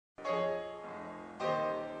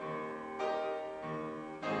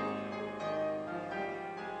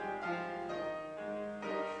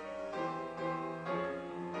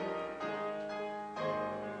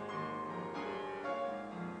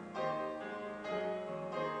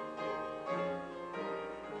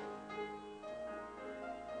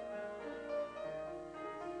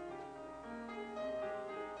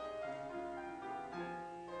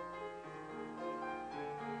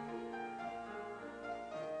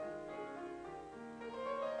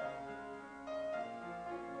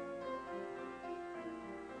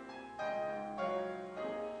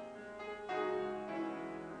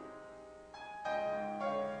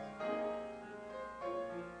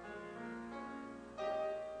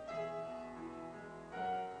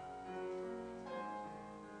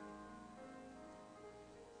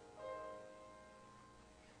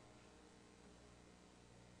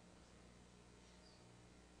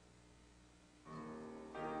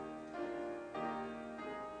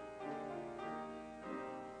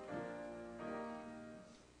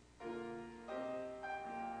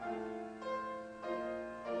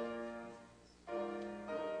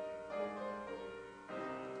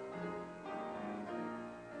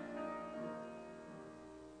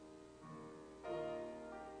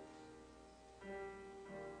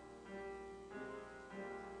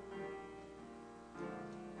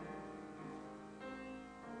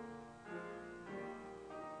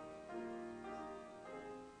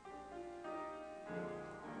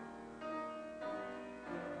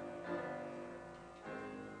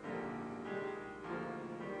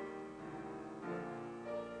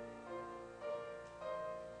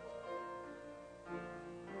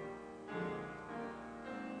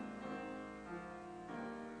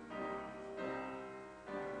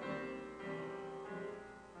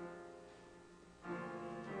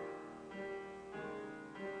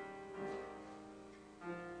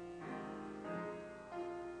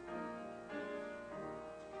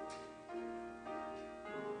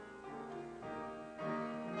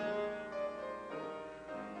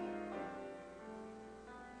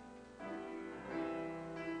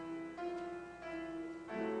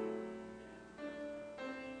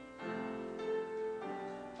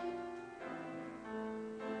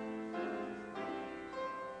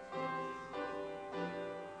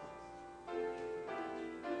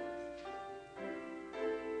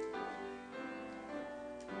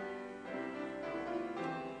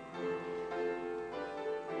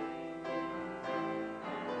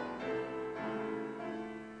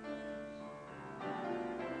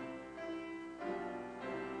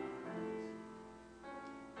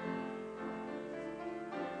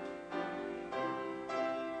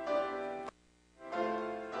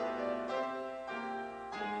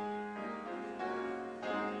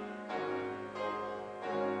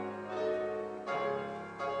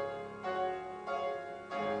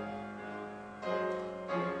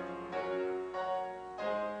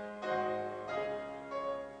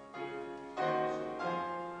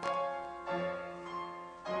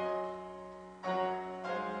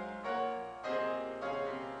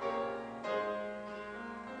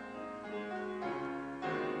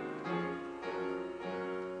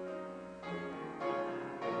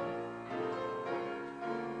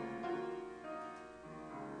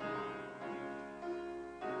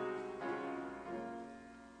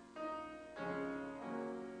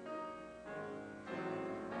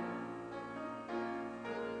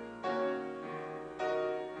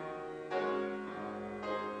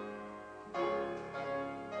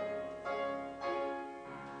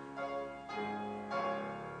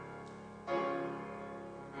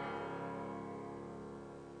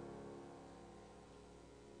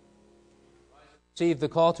Receive the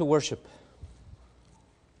call to worship.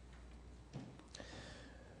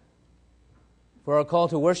 For our call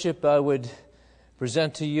to worship, I would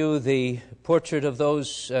present to you the portrait of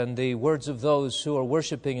those and the words of those who are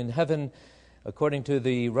worshiping in heaven according to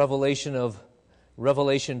the revelation of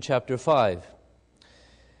Revelation chapter 5.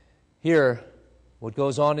 Hear what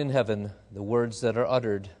goes on in heaven, the words that are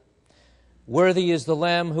uttered. Worthy is the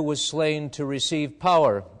Lamb who was slain to receive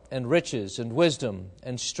power and riches and wisdom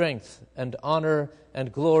and strength and honor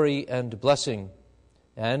and glory and blessing.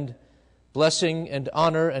 And blessing and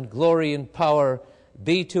honor and glory and power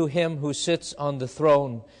be to him who sits on the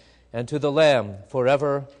throne and to the Lamb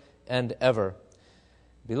forever and ever.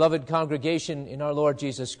 Beloved congregation in our Lord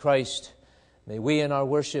Jesus Christ, may we in our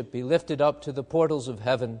worship be lifted up to the portals of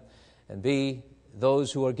heaven and be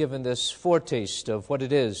those who are given this foretaste of what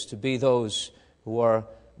it is to be those who are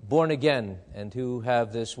born again and who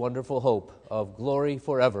have this wonderful hope of glory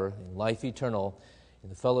forever in life eternal in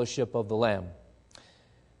the fellowship of the Lamb.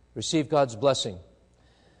 Receive God's blessing.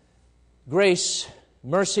 Grace,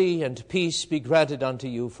 mercy, and peace be granted unto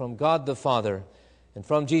you from God the Father and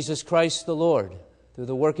from Jesus Christ the Lord through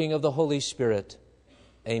the working of the Holy Spirit.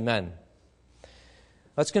 Amen.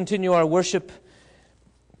 Let's continue our worship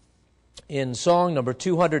in song number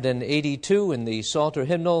 282 in the Psalter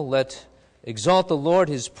hymnal, Let Exalt the Lord,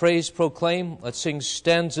 His praise proclaim. Let's sing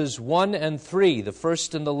stanzas 1 and 3, the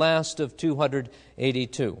first and the last of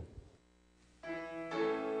 282.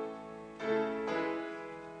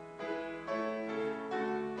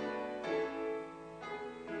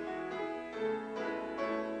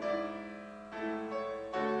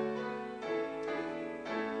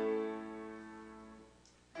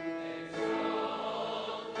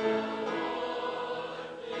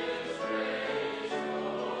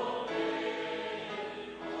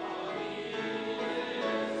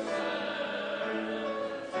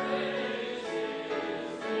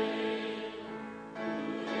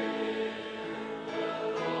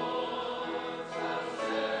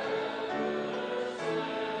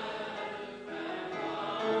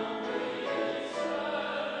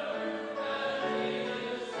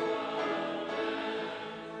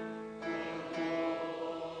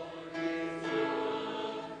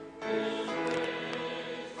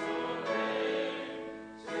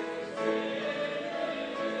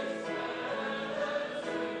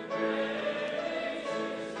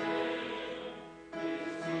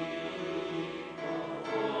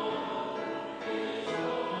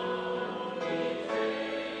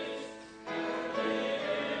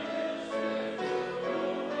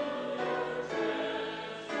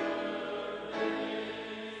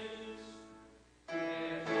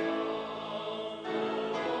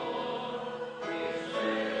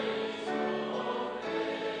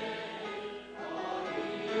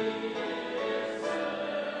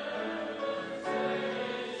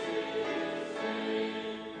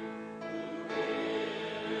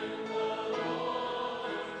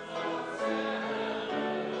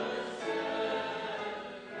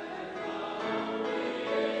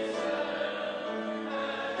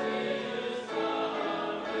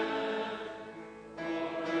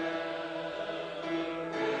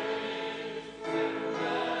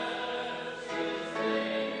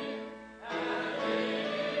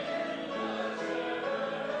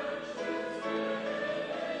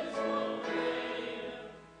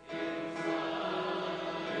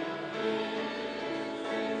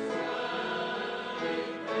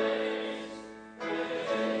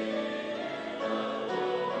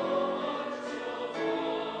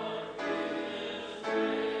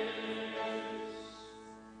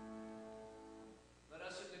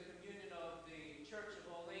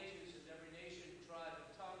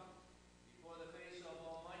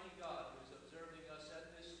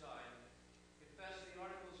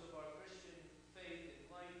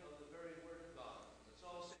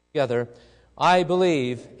 Together, I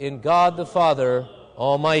believe in God the Father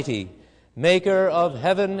Almighty, maker of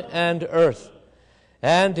heaven and earth,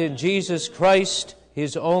 and in Jesus Christ,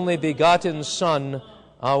 His only begotten Son,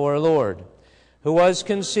 our Lord, who was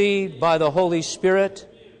conceived by the Holy Spirit,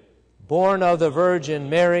 born of the Virgin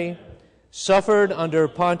Mary, suffered under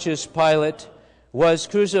Pontius Pilate, was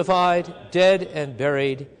crucified, dead, and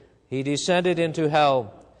buried. He descended into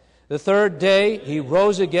hell. The third day He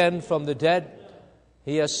rose again from the dead.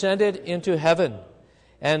 He ascended into heaven,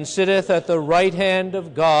 and sitteth at the right hand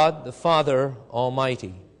of God the Father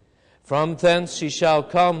Almighty. From thence He shall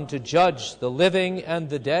come to judge the living and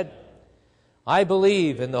the dead. I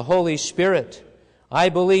believe in the Holy Spirit. I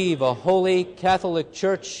believe a holy Catholic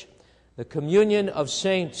Church, the communion of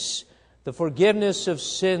saints, the forgiveness of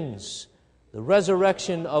sins, the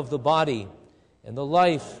resurrection of the body, and the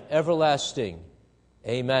life everlasting.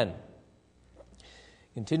 Amen.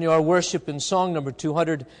 Continue our worship in song number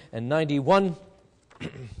 291.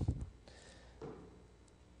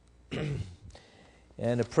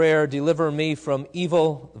 And a prayer, deliver me from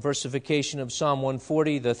evil, the versification of Psalm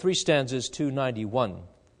 140, the three stanzas, 291.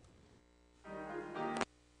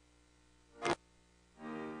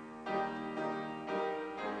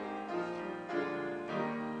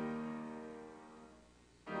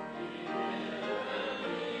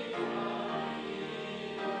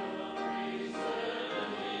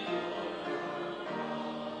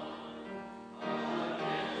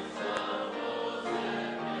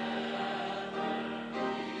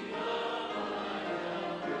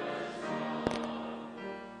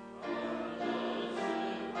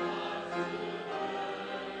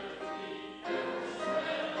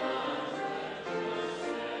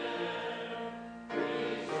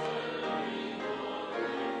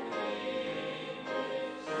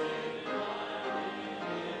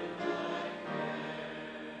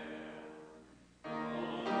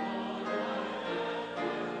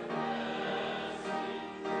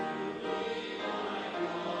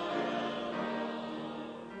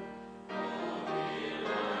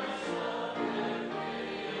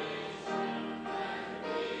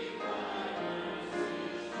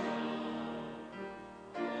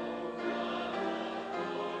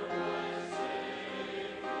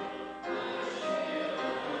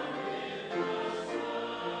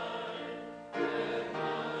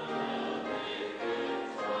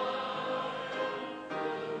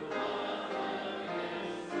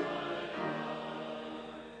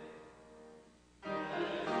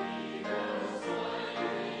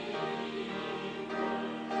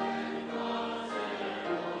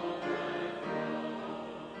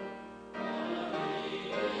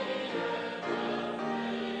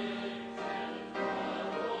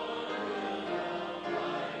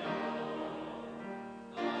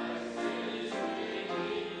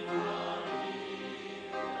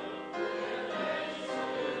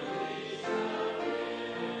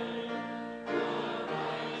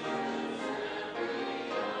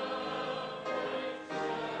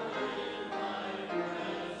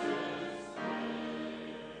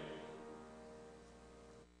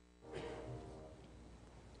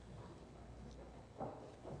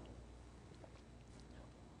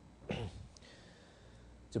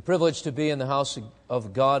 It's a privilege to be in the house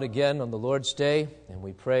of God again on the Lord's Day, and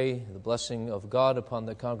we pray the blessing of God upon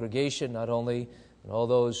the congregation, not only and all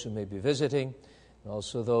those who may be visiting, and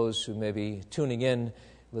also those who may be tuning in,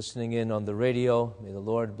 listening in on the radio. May the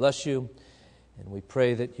Lord bless you, and we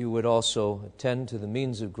pray that you would also attend to the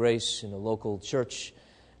means of grace in a local church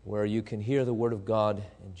where you can hear the Word of God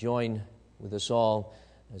and join with us all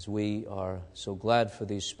as we are so glad for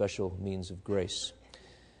these special means of grace.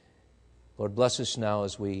 Lord, bless us now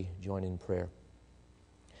as we join in prayer.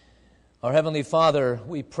 Our Heavenly Father,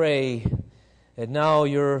 we pray that now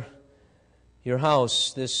your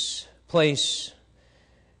house, this place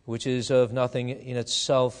which is of nothing in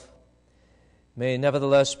itself, may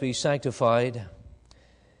nevertheless be sanctified.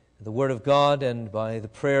 The Word of God and by the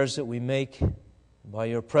prayers that we make, by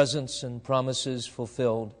your presence and promises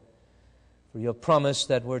fulfilled. For you have promised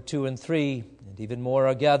that where 2 and 3 and even more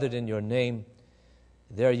are gathered in your name,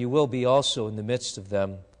 there you will be also in the midst of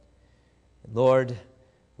them. Lord,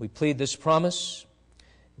 we plead this promise.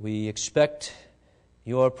 We expect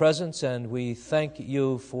your presence, and we thank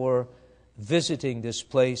you for visiting this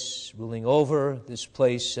place, ruling over this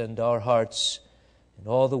place and our hearts, and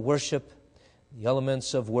all the worship, the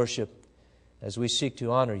elements of worship, as we seek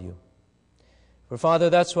to honor you. For Father,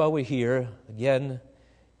 that's why we're here again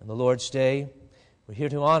on the Lord's Day. We're here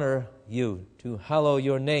to honor you, to hallow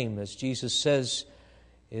your name, as Jesus says,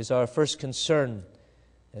 is our first concern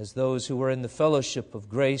as those who are in the fellowship of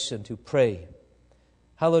grace, and to pray.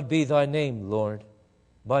 Hallowed be thy name, Lord,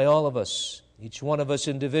 by all of us, each one of us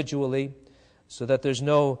individually, so that there's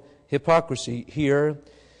no hypocrisy here,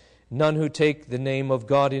 none who take the name of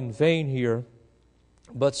God in vain here,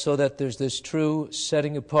 but so that there's this true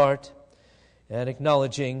setting apart and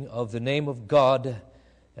acknowledging of the name of God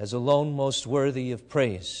as alone most worthy of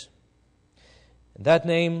praise. And that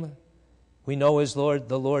name we know is Lord,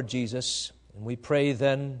 the Lord Jesus, and we pray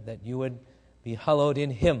then that you would be hallowed in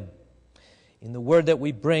him, in the word that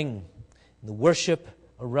we bring, in the worship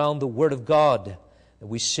around the word of God that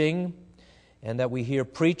we sing and that we hear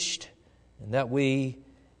preached and that we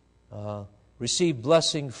receive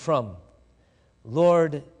blessing from.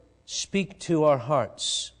 Lord, speak to our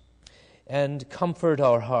hearts and comfort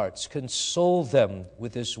our hearts. Console them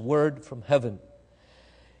with this word from heaven,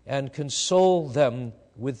 and console them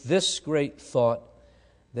with this great thought,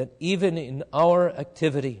 that even in our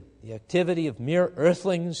activity, the activity of mere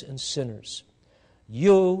earthlings and sinners,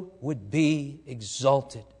 you would be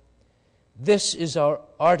exalted. This is our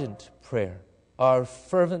ardent prayer, our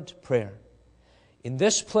fervent prayer. In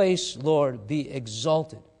this place, Lord, be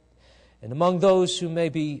exalted. And among those who may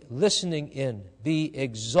be listening in, be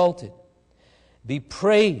exalted. Be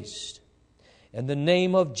praised. And the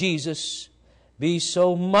name of Jesus be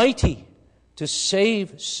so mighty to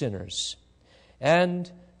save sinners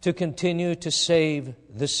and to continue to save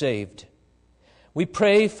the saved. We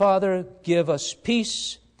pray, Father, give us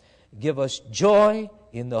peace, give us joy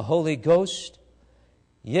in the Holy Ghost.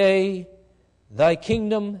 Yea, thy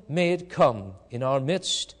kingdom may it come in our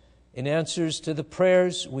midst in answers to the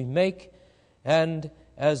prayers we make and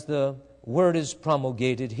as the word is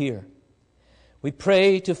promulgated here. We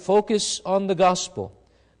pray to focus on the gospel,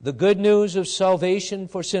 the good news of salvation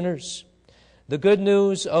for sinners, the good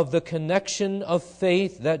news of the connection of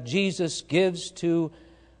faith that Jesus gives to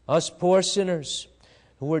us poor sinners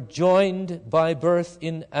who were joined by birth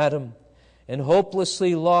in Adam and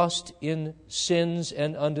hopelessly lost in sins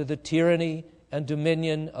and under the tyranny and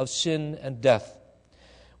dominion of sin and death.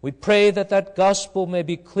 We pray that that gospel may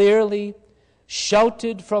be clearly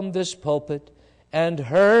shouted from this pulpit and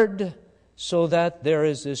heard, so that there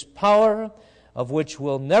is this power of which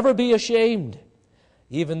we'll never be ashamed,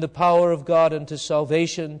 even the power of God unto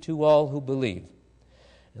salvation to all who believe.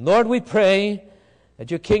 And Lord, we pray that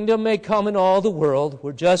your kingdom may come in all the world.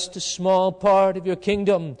 We're just a small part of your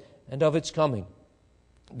kingdom and of its coming.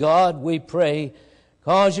 God, we pray,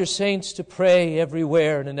 cause your saints to pray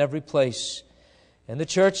everywhere and in every place, and the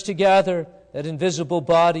church to gather, that invisible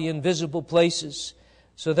body in visible places,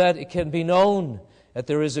 so that it can be known that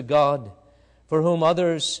there is a God for whom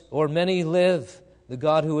others or many live, the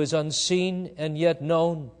God who is unseen and yet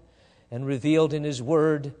known and revealed in His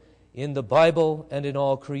Word, in the Bible and in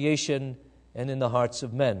all creation and in the hearts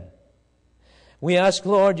of men. We ask,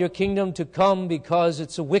 Lord, your kingdom to come because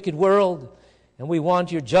it's a wicked world and we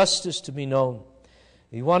want your justice to be known.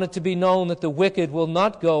 We want it to be known that the wicked will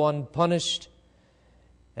not go unpunished.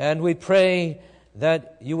 And we pray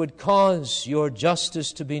that you would cause your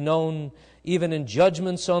justice to be known even in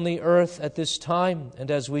judgments on the earth at this time and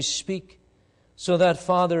as we speak, so that,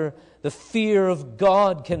 Father, the fear of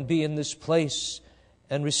God can be in this place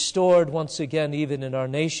and restored once again even in our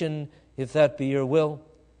nation, if that be your will.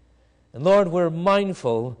 And Lord, we're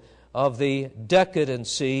mindful of the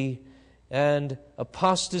decadency and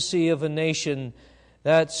apostasy of a nation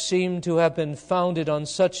that seemed to have been founded on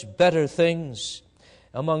such better things,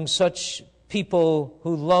 among such people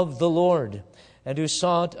who loved the Lord and who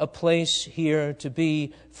sought a place here to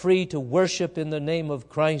be free to worship in the name of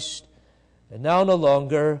Christ. And now no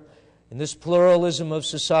longer, in this pluralism of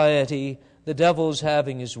society, the devil's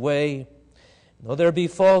having his way. Though there be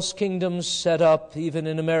false kingdoms set up, even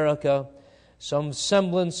in America, some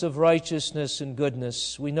semblance of righteousness and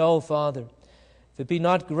goodness, we know, Father, if it be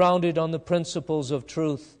not grounded on the principles of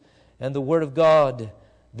truth and the Word of God,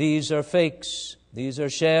 these are fakes, these are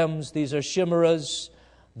shams, these are chimeras,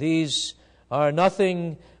 these are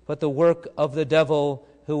nothing but the work of the devil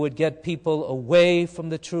who would get people away from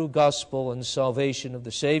the true gospel and salvation of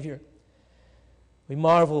the Savior. We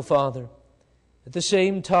marvel, Father, at the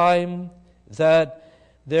same time that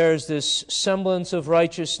there's this semblance of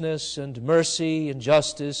righteousness and mercy and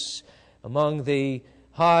justice among the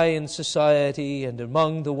high in society and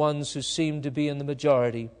among the ones who seem to be in the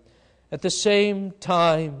majority. At the same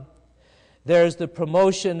time, there's the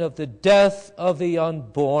promotion of the death of the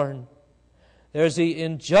unborn. There's the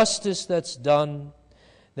injustice that's done.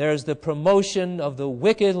 There's the promotion of the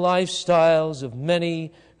wicked lifestyles of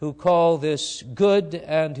many who call this good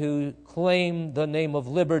and who claim the name of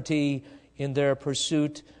liberty in their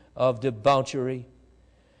pursuit of debauchery.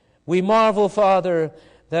 We marvel, Father,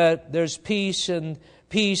 that there's peace and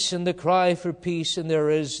the cry for peace, and there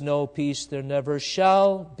is no peace. There never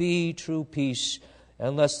shall be true peace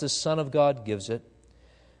unless the Son of God gives it.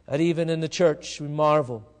 And even in the church, we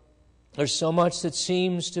marvel. There's so much that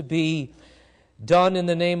seems to be done in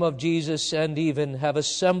the name of Jesus and even have a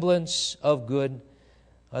semblance of good.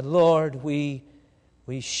 And Lord, we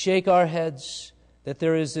shake our heads that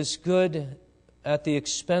there is this good at the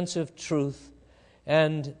expense of truth,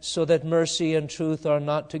 and so that mercy and truth are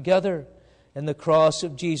not together, and the cross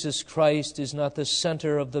of Jesus Christ is not the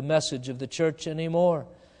center of the message of the church anymore,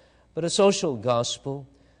 but a social gospel,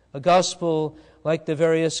 a gospel like the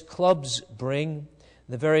various clubs bring,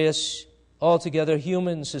 the various altogether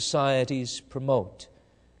human societies promote.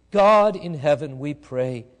 God in heaven, we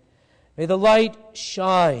pray, may the light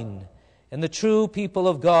shine, and the true people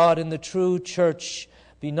of God and the true church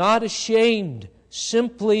be not ashamed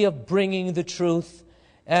simply of bringing the truth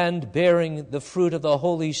and bearing the fruit of the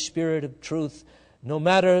Holy Spirit of truth, no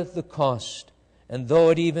matter the cost, and though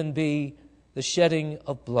it even be the shedding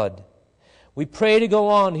of blood. We pray to go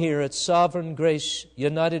on here at Sovereign Grace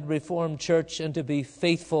United Reformed Church and to be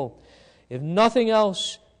faithful. If nothing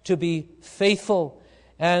else, to be faithful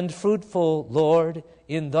and fruitful, Lord,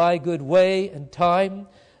 in Thy good way and time,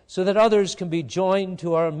 so that others can be joined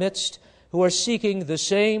to our midst who are seeking the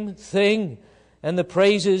same thing and the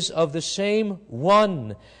praises of the same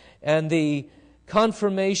one and the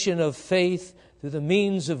confirmation of faith through the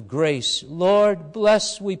means of grace. Lord,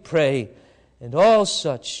 bless, we pray, and all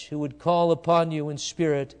such who would call upon You in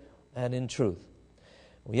spirit and in truth.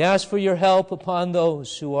 We ask for Your help upon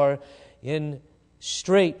those who are in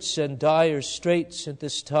straits and dire straits at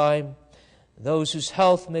this time, those whose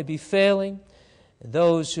health may be failing, and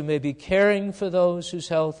those who may be caring for those whose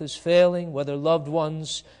health is failing, whether loved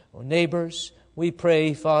ones or neighbors. We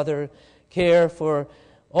pray, Father, care for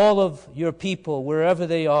all of Your people, wherever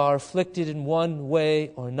they are, afflicted in one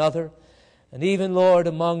way or another. And even, Lord,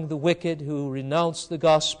 among the wicked who renounce the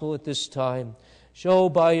gospel at this time, show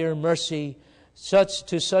by Your mercy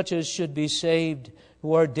such as should be saved,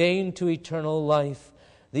 who are ordained to eternal life,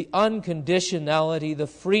 the unconditionality, the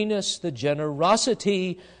freeness, the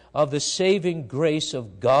generosity of the saving grace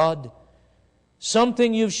of God.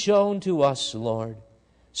 Something You've shown to us, Lord,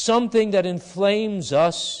 something that inflames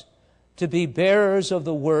us to be bearers of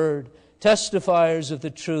the Word, testifiers of the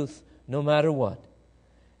truth, no matter what.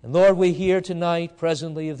 And Lord, we hear tonight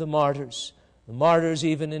presently of the martyrs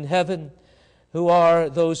even in heaven, who are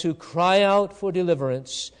those who cry out for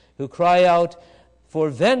deliverance, who cry out for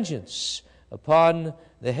vengeance upon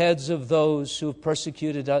the heads of those who have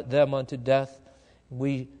persecuted them unto death.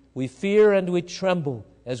 We fear and we tremble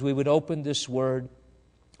as we would open this word.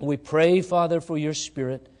 We pray, Father, for Your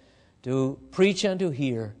Spirit to preach and to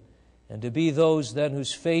hear, and to be those then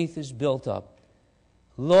whose faith is built up.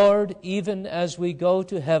 Lord, even as we go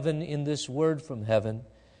to heaven in this word from heaven,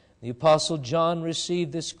 the Apostle John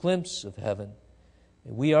received this glimpse of heaven.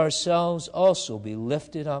 May we ourselves also be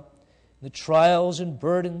lifted up in the trials and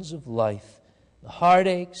burdens of life, the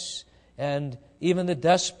heartaches, and even the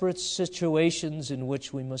desperate situations in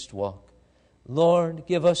which we must walk. Lord,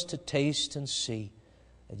 give us to taste and see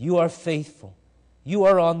that You are faithful, You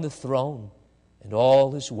are on the throne, and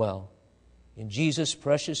all is well. In Jesus'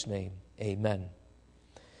 precious name, amen.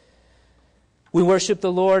 We worship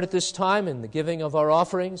the Lord at this time in the giving of our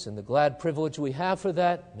offerings and the glad privilege we have for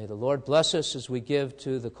that. May the Lord bless us as we give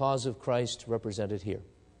to the cause of Christ represented here.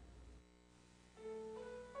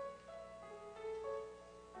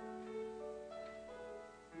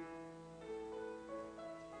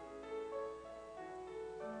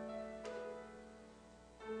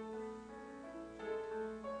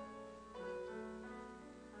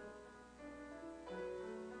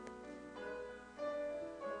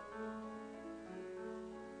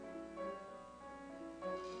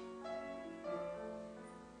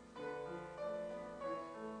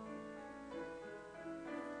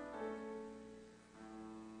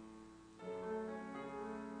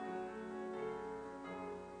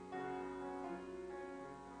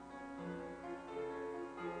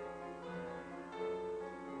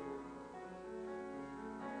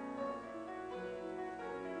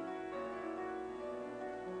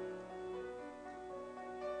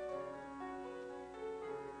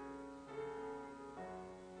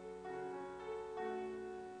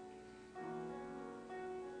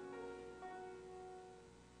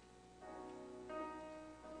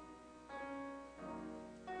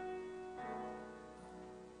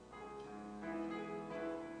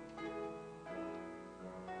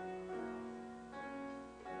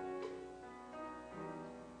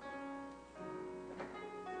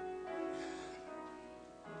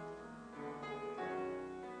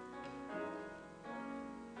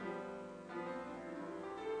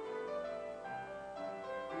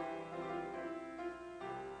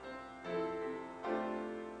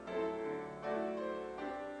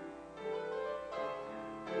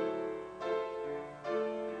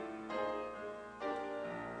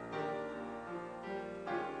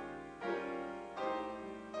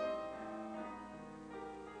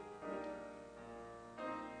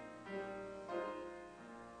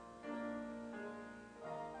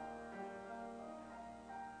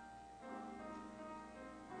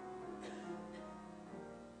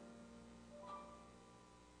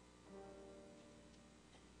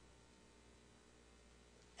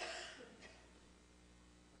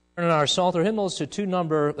 Turn our Psalter hymnals to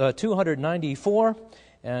number 294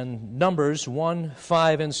 and Numbers 1,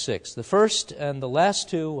 5, and 6. The first and the last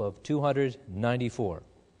two of 294.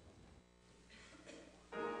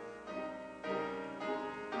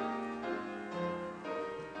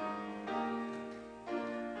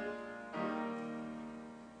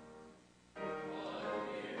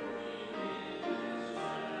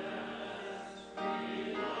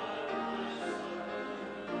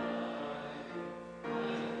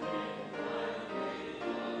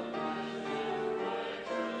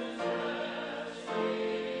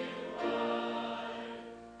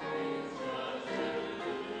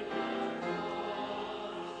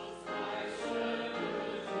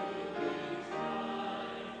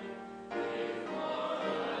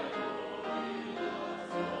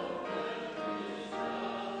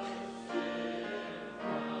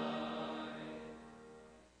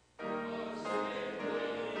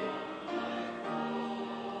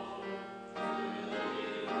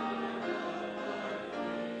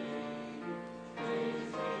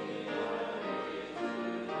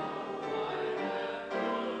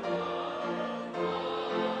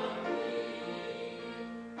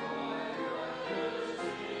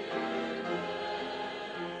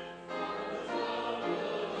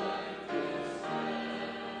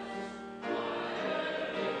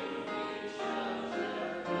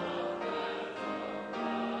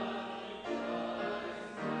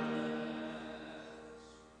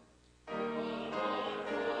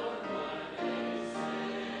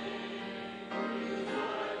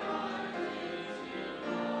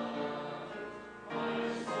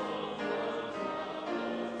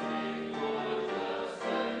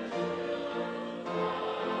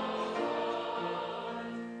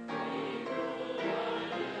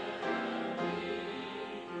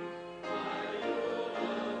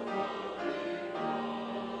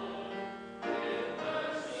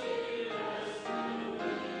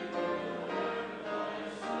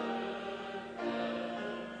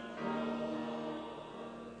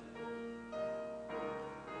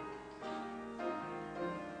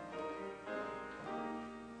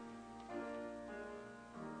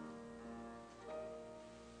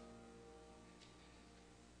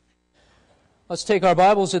 Let's take our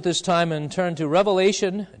Bibles at this time and turn to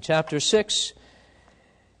Revelation chapter 6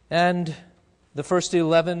 and the first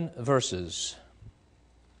 11 verses.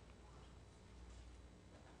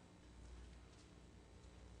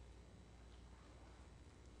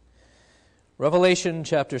 Revelation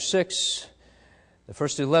chapter 6, the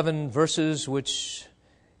first 11 verses, which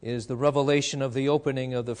is the revelation of the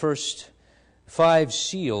opening of the first 5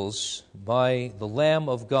 seals by the Lamb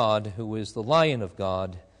of God, who is the Lion of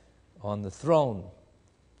God, on the throne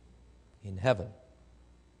in heaven.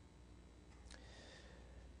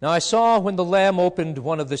 Now I saw when the Lamb opened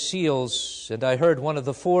one of the seals, and I heard one of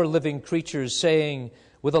the 4 living creatures saying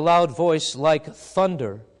with a loud voice like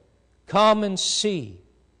thunder, "Come and see."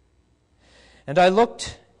 And I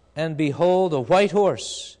looked, and behold, a white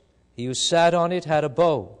horse. He who sat on it had a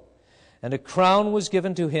bow, and a crown was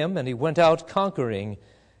given to him, and he went out conquering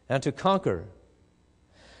and to conquer.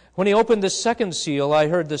 When he opened the second seal, I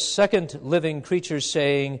heard the second living creature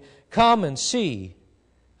saying, "Come and see."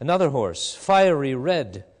 Another horse, fiery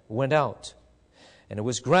red, went out, and it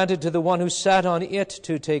was granted to the one who sat on it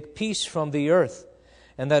to take peace from the earth,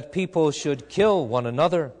 and that people should kill one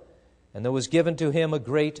another, and there was given to him a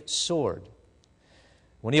great sword.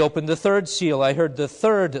 When he opened the third seal, I heard the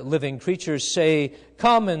third living creature say,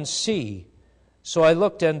 "Come and see." So I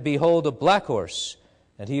looked, and behold, a black horse,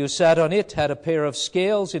 and he who sat on it had a pair of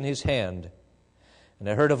scales in his hand. And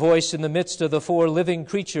I heard a voice in the midst of the 4 living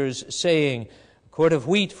creatures saying, "A quart of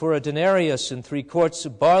wheat for a denarius, and 3 quarts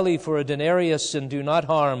of barley for a denarius, and do not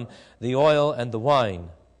harm the oil and the wine."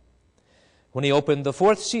 When he opened the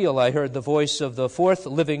 4th seal, I heard the voice of the 4th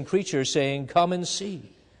living creature saying, "Come and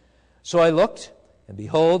see." So I looked, and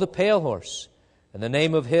behold, a pale horse, and the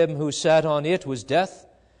name of him who sat on it was Death,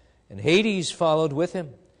 and Hades followed with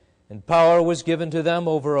him. And power was given to them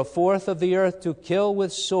over a fourth of the earth to kill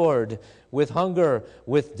with sword, with hunger,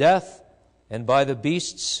 with death, and by the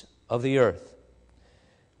beasts of the earth.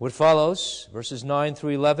 What follows, verses 9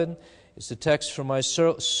 through 11, is the text from my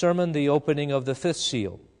sermon, the opening of the 5th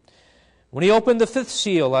seal. When he opened the 5th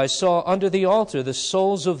seal, I saw under the altar the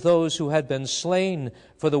souls of those who had been slain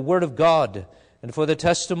for the word of God and for the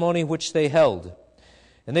testimony which they held.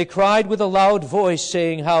 And they cried with a loud voice,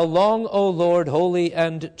 saying, "How long, O Lord, holy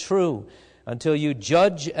and true, until you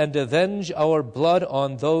judge and avenge our blood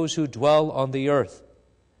on those who dwell on the earth?"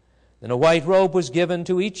 Then a white robe was given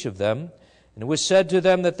to each of them, and it was said to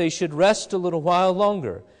them that they should rest a little while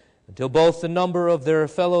longer, until both the number of their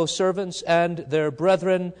fellow servants and their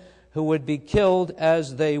brethren who would be killed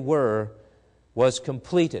as they were was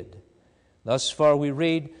completed. Thus far we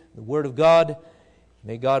read the Word of God.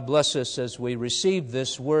 May God bless us as we receive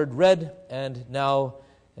this Word read, and now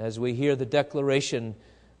as we hear the declaration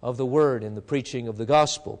of the Word in the preaching of the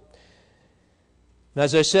Gospel.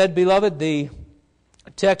 As I said, beloved, the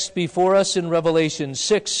text before us in Revelation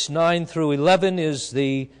 6, 9 through 11 is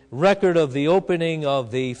the record of the opening of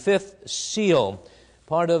the 5th seal,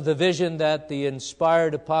 part of the vision that the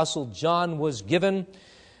inspired Apostle John was given,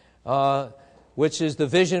 which is the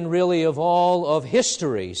vision really of all of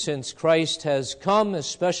history since Christ has come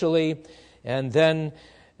especially, and then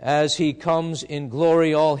as he comes in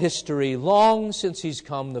glory all history long since he's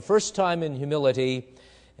come the first time in humility,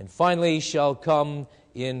 and finally shall come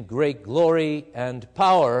in great glory and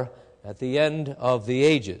power at the end of the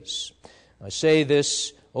ages. I say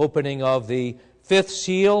this opening of the 5th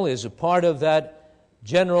seal is a part of that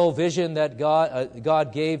general vision that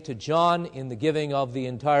God gave to John in the giving of the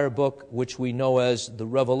entire book, which we know as the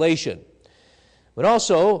Revelation. But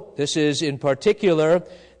also, this is in particular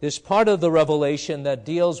this part of the Revelation that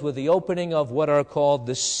deals with the opening of what are called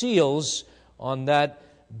the seals on that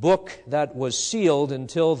book that was sealed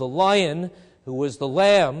until the Lion, who was the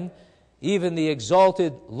Lamb, even the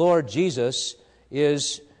exalted Lord Jesus,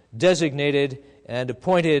 is designated and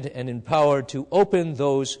appointed and empowered to open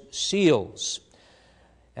those seals.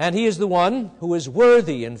 And he is the one who is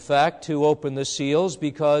worthy, in fact, to open the seals,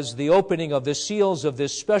 because the opening of the seals of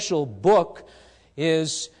this special book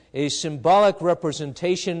is a symbolic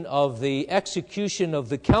representation of the execution of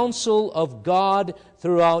the counsel of God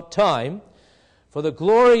throughout time, for the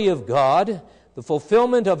glory of God, the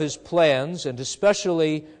fulfillment of His plans, and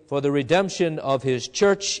especially for the redemption of His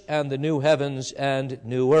church and the new heavens and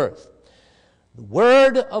new earth. The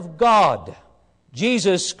Word of God,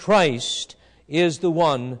 Jesus Christ, is the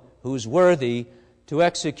one who's worthy to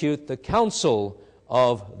execute the counsel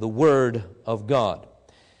of the Word of God.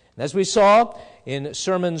 And as we saw in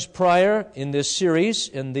sermons prior in this series,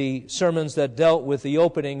 in the sermons that dealt with the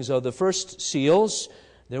openings of the first seals,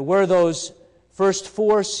 there were those first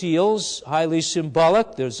 4 seals, highly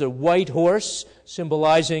symbolic. There's a white horse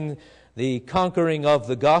symbolizing the conquering of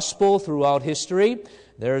the gospel throughout history.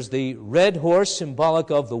 There's the red horse,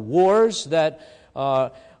 symbolic of the wars that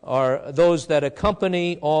are those that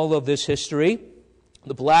accompany all of this history.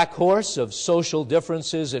 The black horse of social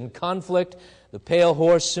differences and conflict. The pale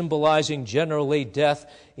horse symbolizing generally death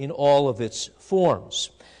in all of its forms.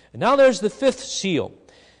 And now there's the fifth seal.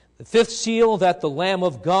 The fifth seal that the Lamb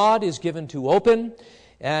of God is given to open,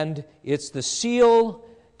 and it's the seal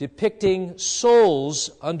depicting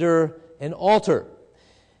souls under an altar.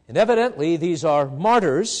 And evidently these are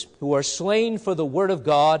martyrs who are slain for the Word of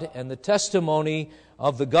God and the testimony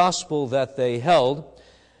of the gospel that they held.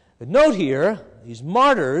 But note here, these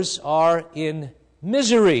martyrs are in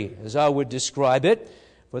misery, as I would describe it,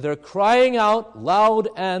 for they're crying out loud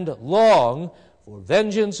and long for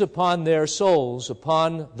vengeance upon their souls,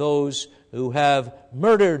 upon those who have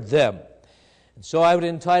murdered them. And so I would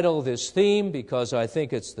entitle this theme, because I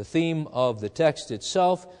think it's the theme of the text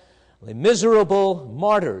itself, the Miserable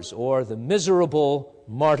Martyrs, or the Miserable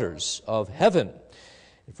Martyrs of Heaven.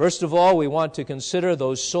 First of all, we want to consider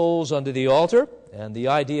those souls under the altar and the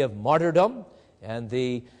idea of martyrdom and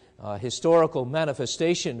the historical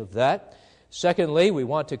manifestation of that. Secondly, we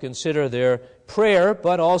want to consider their prayer,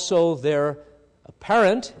 but also their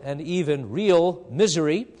apparent and even real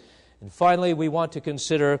misery. And finally, we want to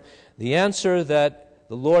consider the answer that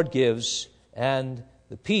the Lord gives and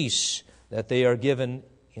the peace that they are given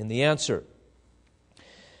in the answer.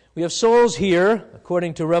 We have souls here,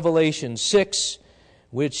 according to Revelation 6,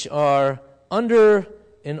 which are under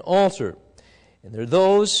an altar. And they're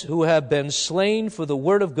those who have been slain for the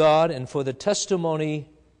Word of God and for the testimony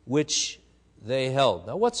which they held.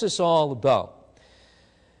 Now, what's this all about?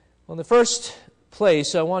 Well, in the first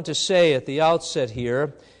place, I want to say at the outset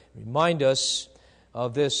here, remind us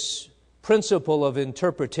of this principle of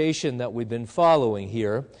interpretation that we've been following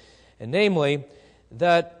here, and namely,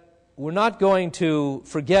 that we're not going to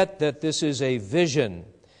forget that this is a vision.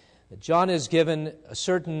 That John is given a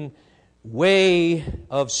certain way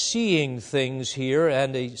of seeing things here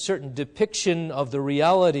and a certain depiction of the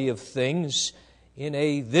reality of things in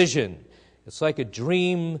a vision. It's like a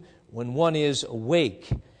dream when one is awake.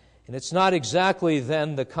 And it's not exactly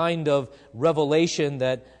then the kind of revelation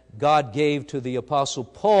that God gave to the Apostle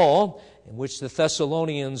Paul, in which the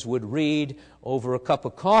Thessalonians would read over a cup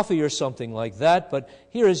of coffee or something like that. But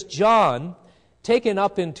here is John taken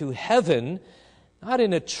up into heaven, not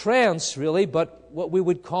in a trance really, but what we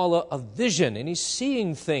would call a vision. And he's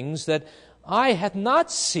seeing things that eye hath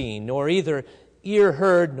not seen, nor either ear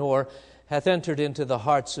heard, nor hath entered into the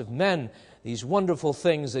hearts of men. These wonderful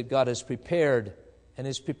things that God has prepared and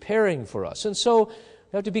is preparing for us. And so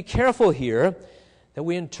we have to be careful here that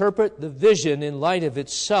we interpret the vision in light of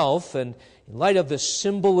itself and in light of the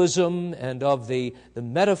symbolism and of the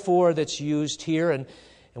metaphor that's used here. And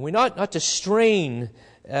we're not to strain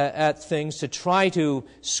at things to try to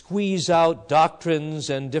squeeze out doctrines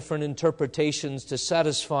and different interpretations to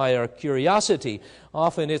satisfy our curiosity.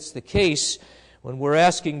 Often it's the case when we're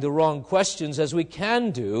asking the wrong questions, as we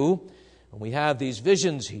can do when we have these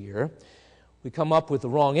visions here, we come up with the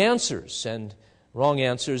wrong answers, and wrong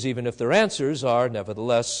answers, even if their answers are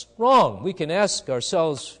nevertheless wrong. We can ask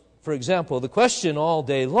ourselves, for example, the question all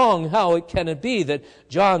day long, how can it be that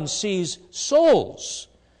John sees souls,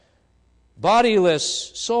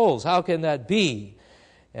 bodiless souls? How can that be?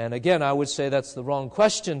 And again, I would say that's the wrong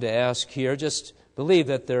question to ask here. Just believe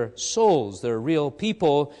that they're souls, they're real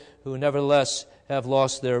people who nevertheless have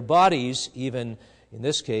lost their bodies, even in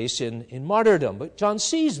this case in martyrdom. But John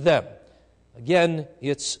sees them. Again,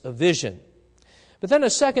 it's a vision. But then a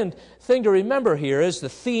second thing to remember here is the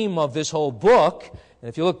theme of this whole book. And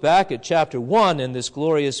if you look back at chapter 1 in this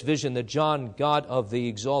glorious vision that John got of the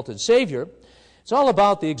exalted Savior, it's all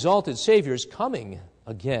about the exalted Savior's coming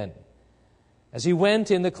again. As he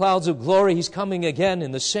went in the clouds of glory, he's coming again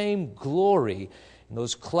in the same glory, in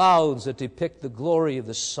those clouds that depict the glory of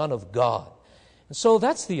the Son of God. And so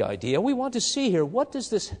that's the idea. We want to see here, what does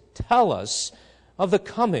this tell us of the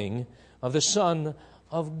coming of the Son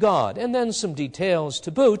of God? And then some details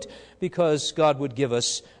to boot, because God would give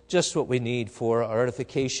us just what we need for our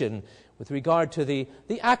edification with regard to the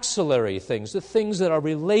axillary things, the things that are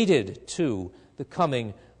related to the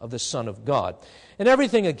coming of the Son of God. And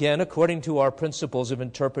everything, again, according to our principles of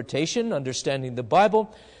interpretation, understanding the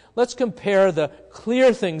Bible, let's compare the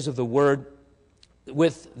clear things of the Word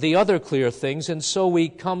with the other clear things, and so we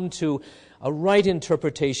come to a right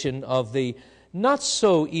interpretation of the not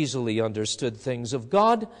so easily understood things of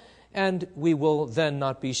God, and we will then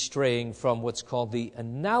not be straying from what's called the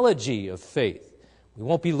analogy of faith. We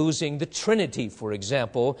won't be losing the Trinity, for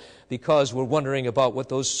example, because we're wondering about what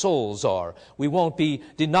those souls are. We won't be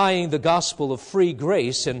denying the gospel of free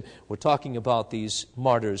grace, and we're talking about these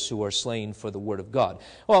martyrs who are slain for the Word of God.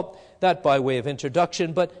 Well, that by way of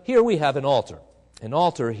introduction, but here we have an altar. An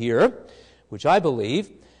altar here, which I believe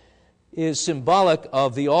is symbolic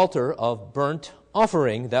of the altar of burnt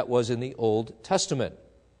offering that was in the Old Testament.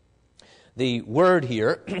 The word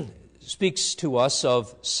here speaks to us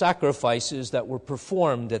of sacrifices that were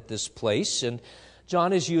performed at this place, and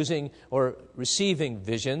John is using or receiving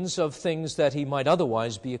visions of things that he might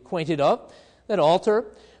otherwise be acquainted of. That altar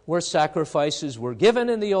where sacrifices were given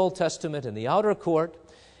in the Old Testament in the outer court,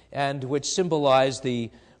 and which symbolized the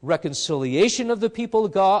reconciliation of the people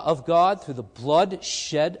of God through the blood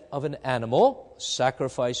shed of an animal,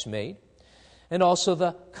 sacrifice made, and also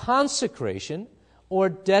the consecration or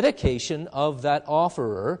dedication of that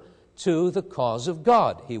offerer to the cause of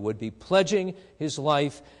God. He would be pledging his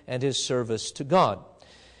life and his service to God.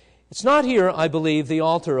 It's not here, I believe, the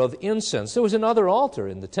altar of incense. There was another altar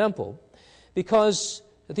in the temple, because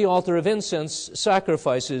at the altar of incense,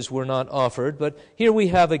 sacrifices were not offered. But here we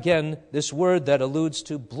have again this word that alludes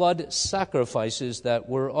to blood sacrifices that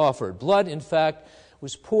were offered. Blood, in fact,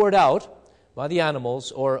 was poured out by the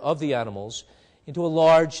animals, or of the animals, into a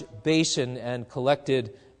large basin and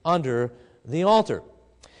collected under the altar.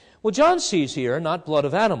 Well, John sees here not blood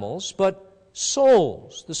of animals, but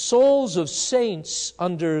souls, the souls of saints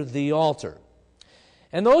under the altar.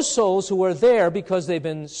 And those souls who are there because they've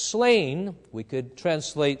been slain, we could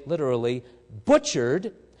translate literally,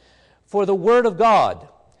 butchered for the Word of God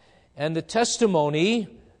and the testimony,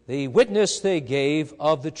 the witness they gave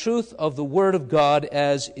of the truth of the Word of God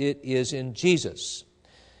as it is in Jesus.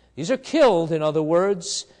 These are killed, in other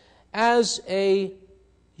words, as a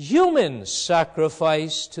human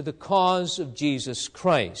sacrifice to the cause of Jesus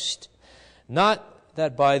Christ. Not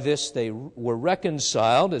that by this they were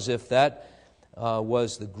reconciled, as if that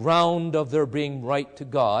was the ground of their being right to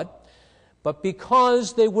God, but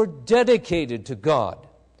because they were dedicated to God.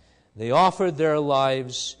 They offered their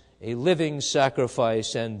lives a living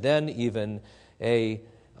sacrifice, and then even a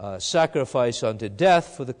sacrifice unto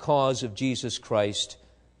death for the cause of Jesus Christ,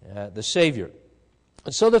 the Savior.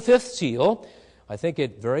 And so the fifth seal, I think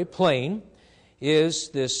it very plain, is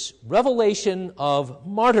this revelation of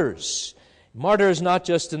martyrs. Martyrs not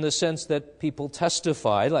just in the sense that people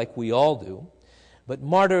testify like we all do, but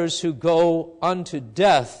martyrs who go unto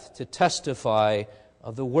death to testify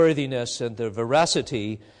of the worthiness and the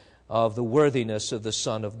veracity of the worthiness of the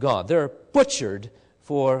Son of God. They're butchered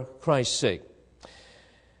for Christ's sake.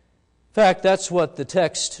 In fact, that's what the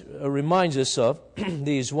text reminds us of.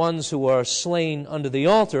 These ones who are slain under the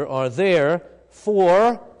altar are there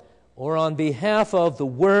for or on behalf of the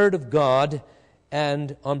Word of God,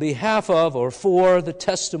 and on behalf of or for the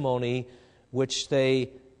testimony which they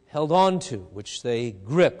held on to, which they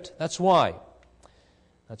gripped. That's why.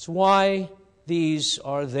 That's why these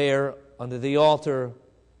are there under the altar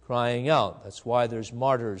crying out. That's why there's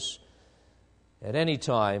martyrs at any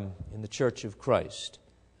time in the Church of Christ.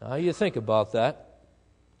 Now, you think about that.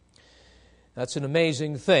 That's an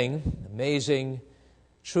amazing thing, amazing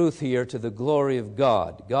truth here to the glory of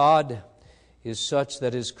God. God is such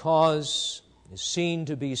that His cause is seen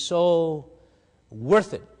to be so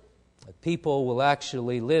worth it that people will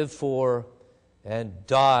actually live for and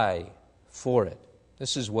die for it.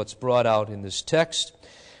 This is what's brought out in this text.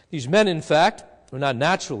 These men, in fact, were not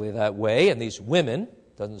naturally that way, and these women,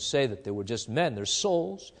 doesn't say that they were just men, their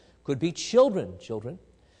souls could be children,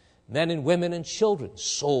 men and women and children,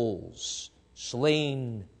 souls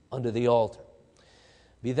slain under the altar.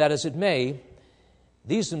 Be that as it may,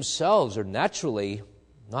 these themselves are naturally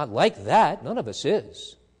not like that. None of us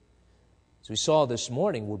is. As we saw this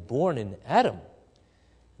morning, we're born in Adam.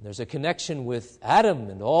 And there's a connection with Adam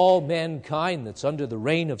and all mankind that's under the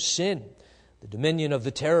reign of sin, the dominion of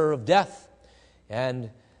the terror of death.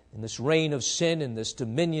 And in this reign of sin, in this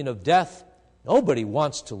dominion of death, nobody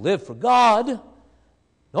wants to live for God.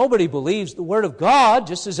 Nobody believes the Word of God,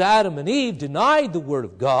 just as Adam and Eve denied the Word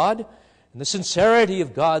of God and the sincerity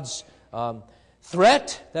of God's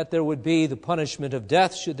threat that there would be the punishment of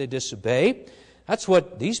death should they disobey. That's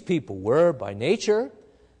what these people were by nature.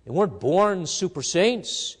 They weren't born super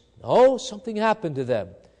saints. No, something happened to them.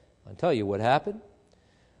 I'll tell you what happened.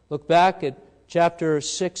 Look back at chapter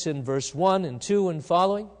 6 and verse 1 and 2 and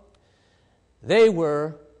following. They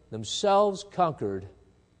were themselves conquered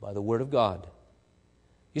by the Word of God.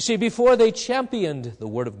 You see, before they championed the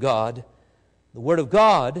Word of God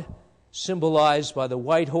symbolized by the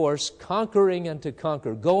white horse, conquering and to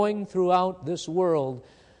conquer, going throughout this world,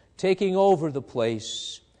 taking over the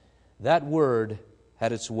place, that Word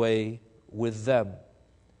had its way with them.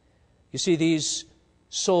 You see, these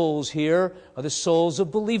souls here are the souls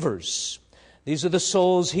of believers. These are the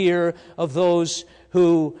souls here of those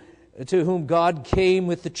to whom God came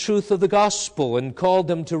with the truth of the gospel and called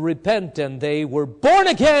them to repent, and they were born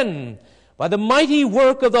again by the mighty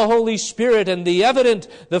work of the Holy Spirit. And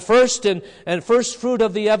the first fruit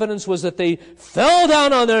of the evidence was that they fell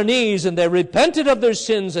down on their knees and they repented of their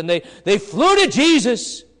sins, and they flew to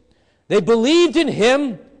Jesus. They believed in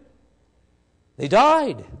Him. They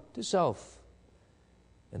died to self.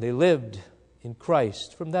 And they lived in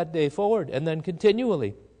Christ from that day forward, and then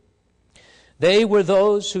continually. They were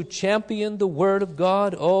those who championed the Word of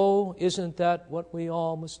God. Oh, isn't that what we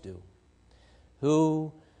all must do?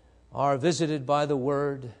 Who are visited by the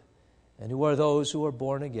Word, and who are those who are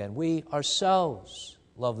born again. We ourselves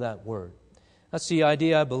love that Word. That's the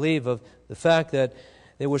idea, I believe, of the fact that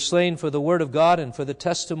they were slain for the Word of God and for the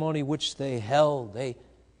testimony which they held. They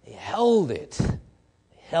held it.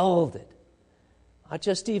 They held it. Not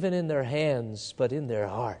just even in their hands, but in their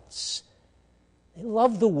hearts. They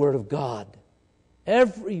loved the Word of God.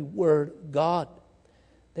 Every word of God.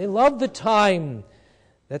 They loved the time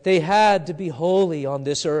that they had to be holy on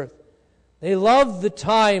this earth. They loved the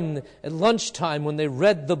time at lunchtime when they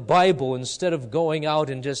read the Bible instead of going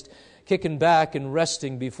out and just kicking back and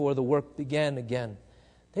resting before the work began again.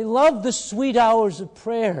 They loved the sweet hours of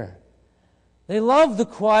prayer. They loved the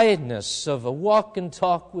quietness of a walk and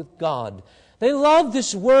talk with God. They loved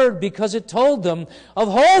this Word because it told them of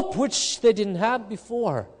hope which they didn't have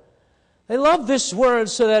before. They loved this Word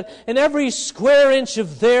so that in every square inch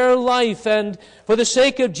of their life, and for the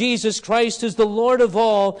sake of Jesus Christ as the Lord of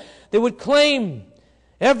all, they would claim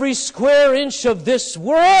every square inch of this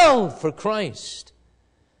world for Christ.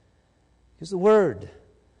 Because the Word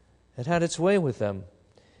had its way with them.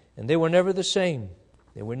 And they were never the same.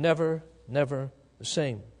 They were never the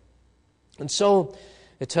same. And so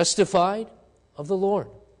it testified of the Lord.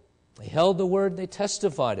 They held the Word, they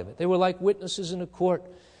testified of it. They were like witnesses in a court.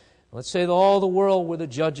 Let's say that all the world were the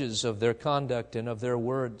judges of their conduct and of their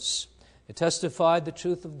words. It testified the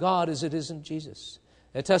truth of God as it is in Jesus.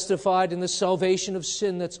 It testified in the salvation of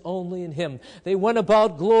sin that's only in Him. They went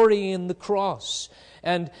about glorying in the cross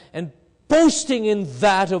and boasting in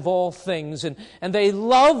that of all things. And they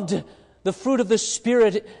loved the fruit of the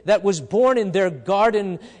Spirit that was born in their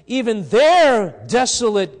garden, even their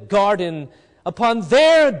desolate garden, upon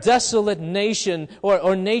their desolate nation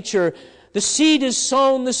or nature. The seed is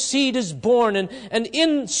sown, the seed is born, and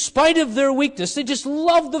in spite of their weakness, they just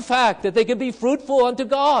loved the fact that they could be fruitful unto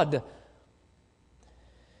God.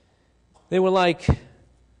 They were like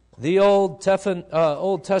the Old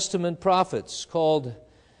Testament prophets called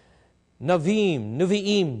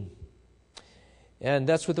Nevi'im, and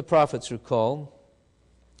that's what the prophets are called.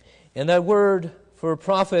 And that word for a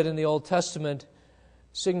prophet in the Old Testament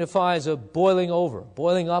signifies a boiling over,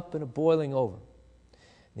 boiling up and a boiling over.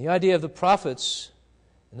 The idea of the prophets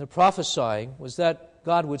and their prophesying was that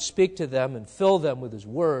God would speak to them and fill them with His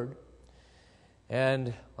Word.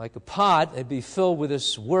 And like a pot, they'd be filled with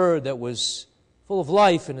this Word that was full of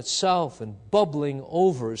life in itself and bubbling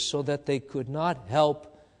over so that they could not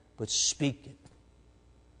help but speak it.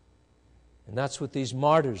 And that's what these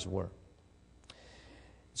martyrs were.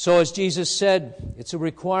 So as Jesus said, it's a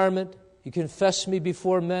requirement. You confess me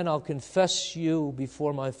before men, I'll confess you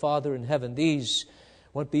before my Father in heaven. These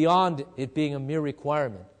went beyond it being a mere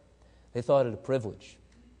requirement. They thought it a privilege.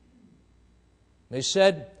 They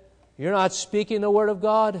said, you're not speaking the Word of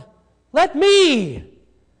God? Let me!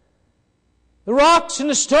 The rocks and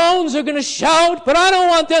the stones are going to shout, but I don't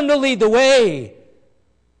want them to lead the way.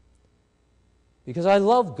 Because I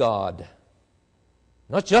love God.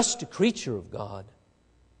 Not just a creature of God.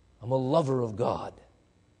 I'm a lover of God.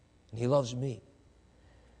 And He loves me.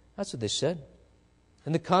 That's what they said.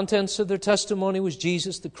 And the contents of their testimony was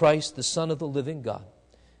Jesus the Christ, the Son of the living God.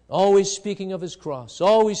 Always speaking of His cross,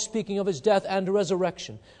 always speaking of His death and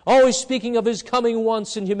resurrection, always speaking of His coming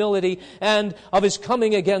once in humility and of His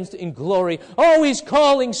coming again in glory, always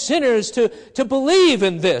calling sinners to believe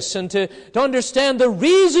in this and to understand the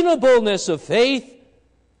reasonableness of faith.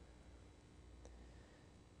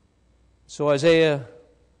 So Isaiah,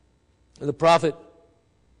 the prophet,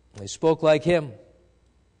 they spoke like him,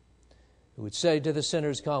 who would say to the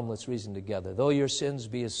sinners, come, let's reason together. Though your sins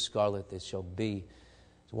be as scarlet, they shall be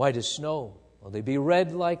as white as snow. Though they be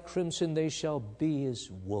red like crimson, they shall be as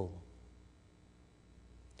wool.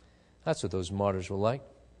 That's what those martyrs were like.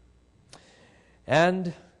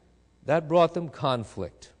 And that brought them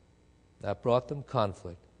conflict. That brought them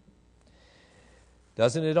conflict.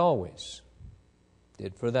 Doesn't it always?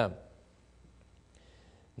 Did for them.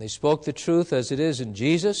 They spoke the truth as it is in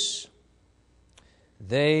Jesus.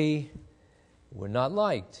 They were not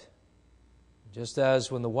liked. Just as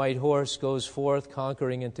when the white horse goes forth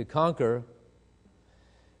conquering and to conquer,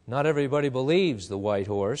 not everybody believes the white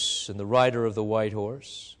horse and the rider of the white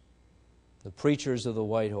horse, the preachers of the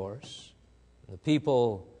white horse, the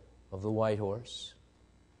people of the white horse.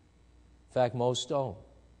 In fact, most don't.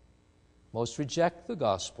 Most reject the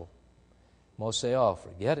gospel. Most say, oh,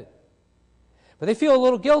 forget it. But they feel a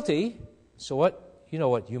little guilty. So what? You know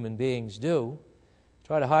what human beings do.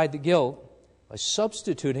 Try to hide the guilt by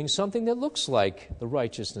substituting something that looks like the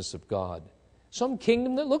righteousness of God. Some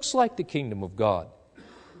kingdom that looks like the kingdom of God.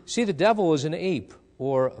 See, the devil is an ape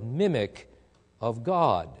or a mimic of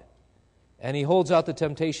God. And he holds out the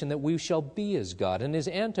temptation that we shall be as God. And his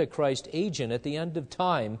Antichrist agent at the end of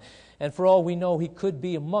time, and for all we know, he could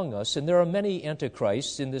be among us. And there are many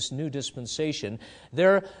Antichrists in this new dispensation.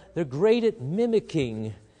 They're great at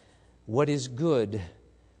mimicking what is good,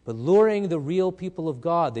 but luring the real people of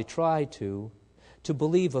God, they try to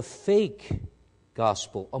believe a fake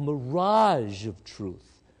gospel, a mirage of truth.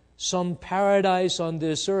 Some paradise on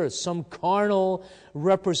this earth, some carnal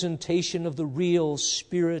representation of the real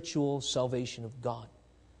spiritual salvation of God.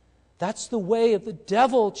 That's the way of the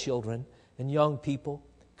devil, children and young people,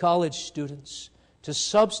 college students, to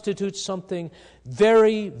substitute something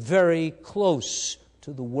very, very close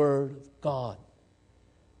to the Word of God.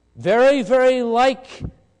 Very, very like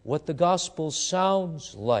what the gospel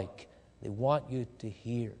sounds like. They want you to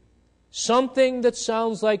hear. Something that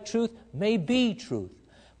sounds like truth may be truth,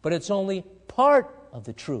 but it's only part of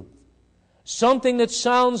the truth. Something that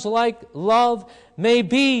sounds like love may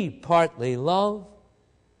be partly love,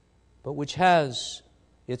 but which has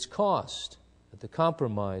its cost at the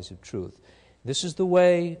compromise of truth. This is the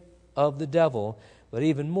way of the devil, but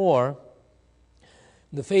even more,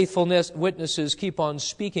 the faithfulness witnesses keep on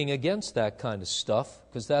speaking against that kind of stuff,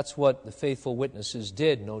 because that's what the faithful witnesses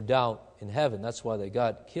did, no doubt, in heaven. That's why they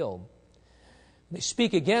got killed. They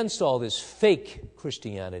speak against all this fake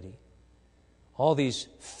Christianity, all these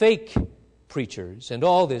fake preachers, and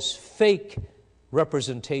all this fake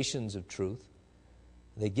representations of truth.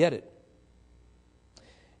 They get it.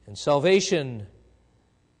 And salvation,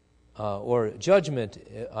 or judgment,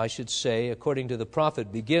 I should say, according to the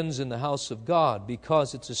prophet, begins in the house of God,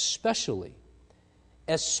 because it's especially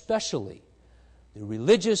the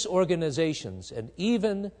religious organizations and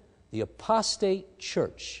even the apostate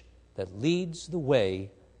church that leads the way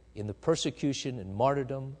in the persecution and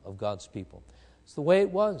martyrdom of God's people. It's the way it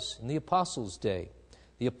was in the apostles' day.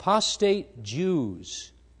 The apostate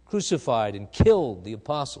Jews crucified and killed the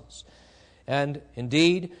apostles. And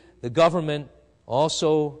indeed, the government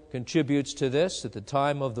also contributes to this. At the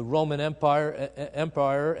time of the Roman Empire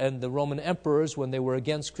and the Roman emperors, when they were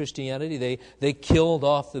against Christianity, they killed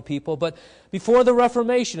off the people. But before the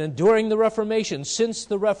Reformation and during the Reformation, since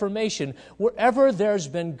the Reformation, wherever there's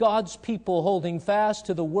been God's people holding fast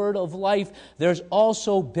to the word of life, there's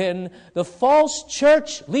also been the false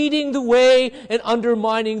church leading the way and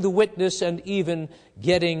undermining the witness and even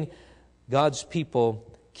getting God's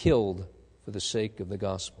people killed for the sake of the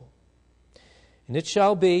gospel. And it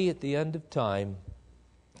shall be at the end of time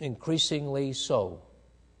increasingly so,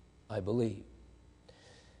 I believe.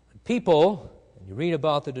 People, and you read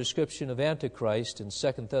about the description of Antichrist in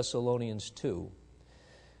 2 Thessalonians 2,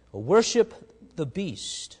 will worship the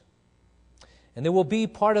beast. And they will be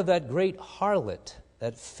part of that great harlot,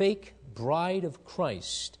 that fake bride of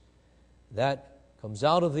Christ that comes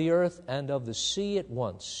out of the earth and of the sea at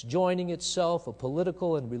once, joining itself a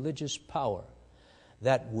political and religious power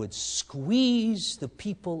that would squeeze the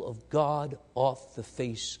people of God off the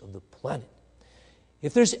face of the planet.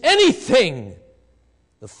 If there's anything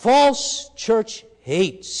the false church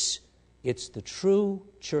hates, it's the true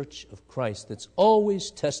church of Christ that's always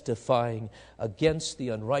testifying against the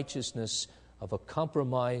unrighteousness of a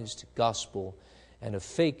compromised gospel and a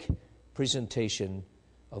fake presentation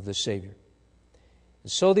of the Savior.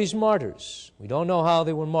 And so these martyrs, we don't know how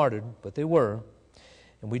they were martyred, but they were.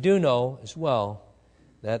 And we do know as well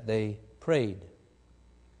that they prayed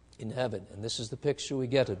in heaven. And this is the picture we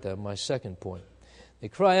get at them, my second point. They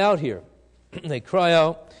cry out here. They cry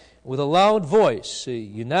out with a loud voice, a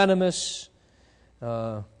unanimous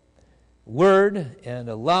word and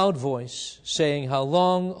a loud voice, saying, "How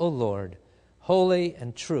long, O Lord, holy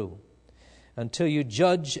and true, until you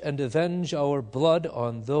judge and avenge our blood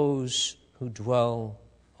on those who dwell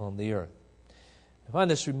on the earth." I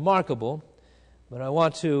find this remarkable, but I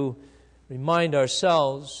want to remind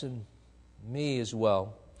ourselves, and me as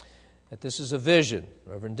well, that this is a vision.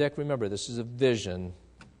 Reverend Dick, remember, this is a vision.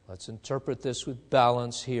 Let's interpret this with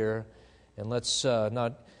balance here, and let's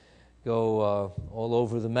not go all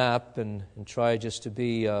over the map and try just to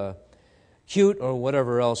be cute or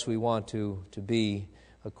whatever else we want to be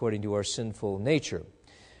according to our sinful nature.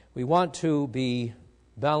 We want to be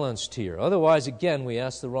balanced here. Otherwise, again, we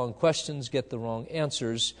ask the wrong questions, get the wrong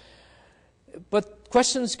answers. But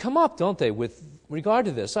questions come up, don't they, with regard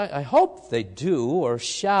to this? I hope they do or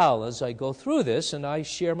shall as I go through this and I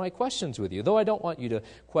share my questions with you. Though I don't want you to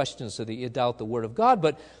question so that you doubt the Word of God.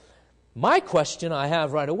 But my question I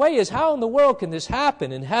have right away is, how in the world can this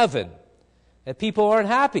happen in heaven that people aren't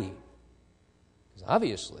happy? Because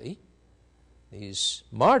obviously, these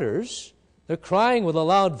martyrs, they're crying with a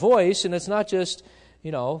loud voice, and it's not just,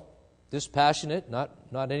 dispassionate, not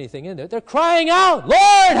anything in there. They're crying out,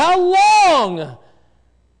 Lord, how long?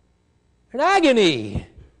 In agony,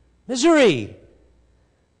 misery.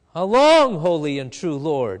 How long, holy and true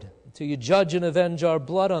Lord, until you judge and avenge our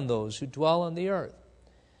blood on those who dwell on the earth?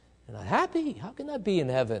 They're not happy. How can that be in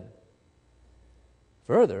heaven?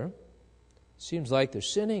 Further, it seems like they're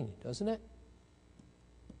sinning, doesn't it?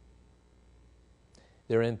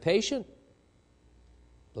 They're impatient.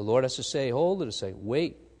 The Lord has to say, hold it, to say,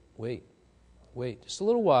 wait, just a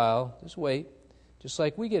little while, just wait. Just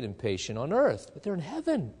like we get impatient on earth, but they're in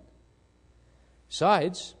heaven.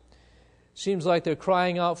 Besides, it seems like they're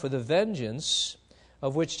crying out for the vengeance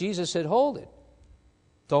of which Jesus said, hold it.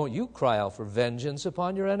 Don't you cry out for vengeance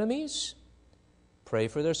upon your enemies. Pray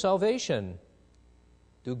for their salvation.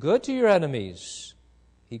 Do good to your enemies.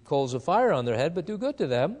 Heap coals of fire on their head, but do good to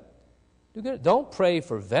them. Do good. Don't pray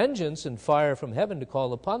for vengeance and fire from heaven to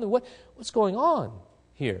call upon them. What's going on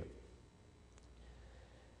here?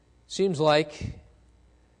 Seems like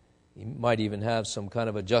you might even have some kind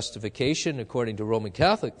of a justification, according to Roman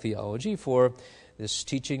Catholic theology, for this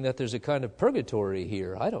teaching that there's a kind of purgatory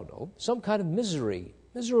here. I don't know. Some kind of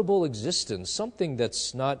miserable existence, something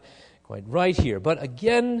that's not quite right here. But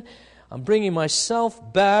again, I'm bringing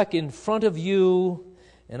myself back in front of you,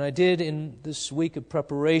 and I did in this week of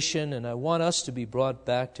preparation, and I want us to be brought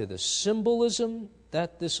back to the symbolism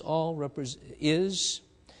that this all is,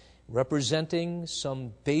 representing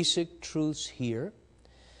some basic truths here,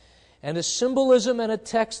 and a symbolism and a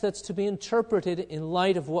text that's to be interpreted in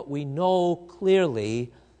light of what we know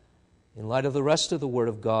clearly, in light of the rest of the Word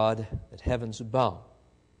of God that heaven's about.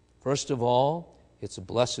 First of all, it's a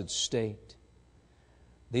blessed state.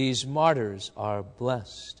 These martyrs are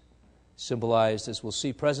blessed, symbolized, as we'll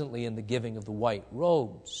see presently, in the giving of the white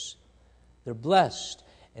robes. They're blessed.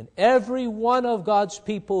 And every one of God's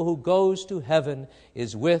people who goes to heaven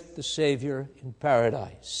is with the Savior in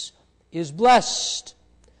paradise, is blessed.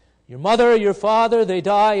 Your mother, your father, they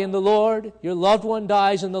die in the Lord. Your loved one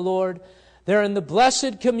dies in the Lord. They're in the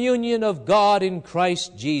blessed communion of God in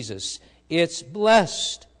Christ Jesus. It's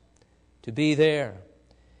blessed to be there,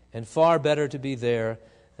 and far better to be there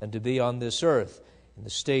than to be on this earth in the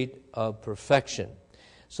state of perfection.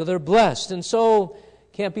 So they're blessed, and so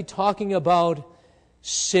can't be talking about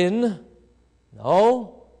sin.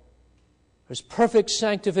 No. There's perfect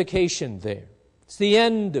sanctification there. It's the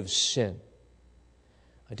end of sin.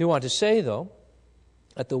 I do want to say, though,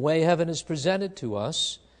 that the way heaven is presented to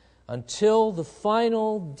us until the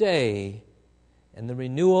final day and the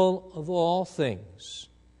renewal of all things.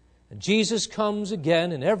 And Jesus comes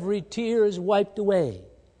again, and every tear is wiped away,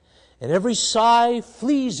 and every sigh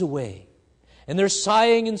flees away, and there's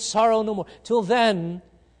sighing and sorrow no more. Till then,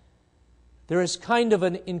 there is kind of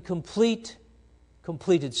an incomplete,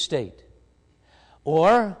 completed state,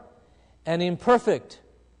 or an imperfect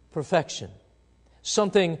perfection,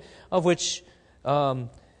 something of which the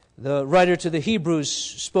writer to the Hebrews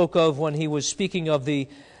spoke of when he was speaking of the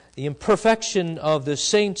imperfection of the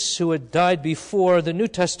saints who had died before the New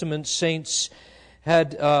Testament saints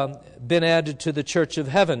had been added to the church of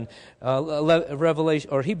heaven.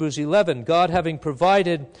 Hebrews 11, God having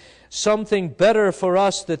provided something better for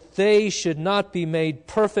us, that they should not be made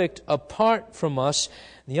perfect apart from us.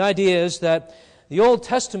 The idea is that the Old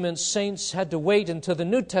Testament saints had to wait until the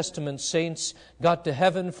New Testament saints got to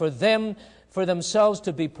heaven for themselves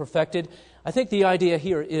to be perfected. I think the idea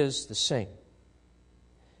here is the same.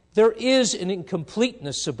 There is an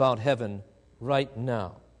incompleteness about heaven right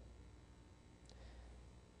now.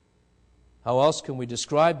 How else can we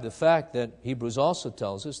describe the fact that Hebrews also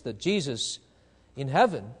tells us that Jesus in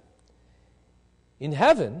heaven, in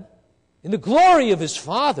the glory of His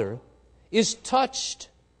Father, is touched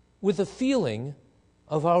with the feeling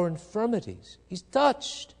of our infirmities. He's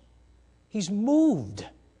touched. He's moved.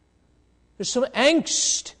 There's some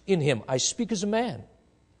angst in Him. I speak as a man.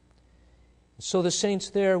 So the saints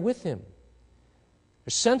there with Him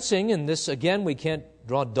are sensing, and this again we can't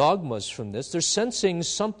draw dogmas from this. They're sensing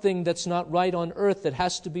something that's not right on earth that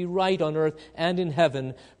has to be right on earth and in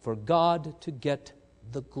heaven for God to get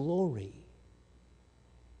the glory.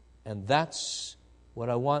 And that's what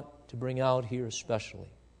I want to bring out here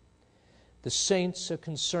especially. The saints are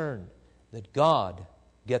concerned that God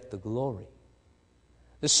get the glory.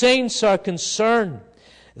 The saints are concerned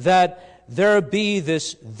that there be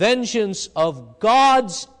this vengeance of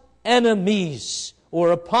God's enemies,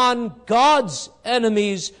 or upon God's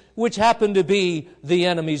enemies, which happen to be the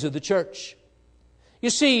enemies of the church. You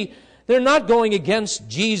see, they're not going against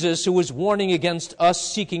Jesus, who was warning against us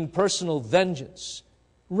seeking personal vengeance.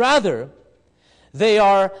 Rather, they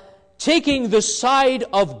are taking the side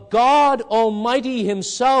of God Almighty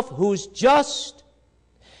Himself, who's just,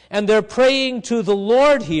 and they're praying to the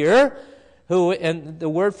Lord here, who, and the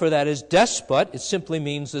word for that is despot. It simply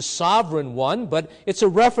means the sovereign one, but it's a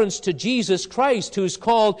reference to Jesus Christ, who's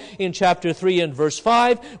called in chapter 3 and verse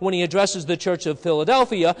 5, when he addresses the church of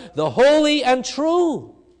Philadelphia, the holy and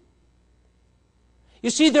true. You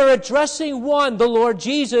see, they're addressing one, the Lord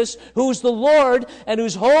Jesus, who's the Lord and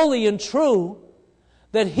who's holy and true,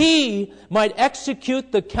 that He might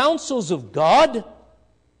execute the counsels of God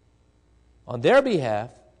on their behalf,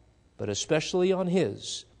 but especially on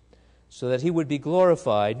His, so that He would be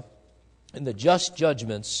glorified in the just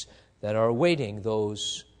judgments that are awaiting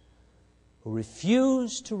those who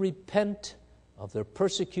refuse to repent of their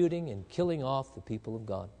persecuting and killing off the people of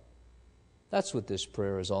God. That's what this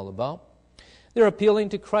prayer is all about. They're appealing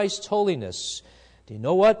to Christ's holiness. Do you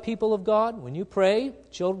know what, people of God? When you pray,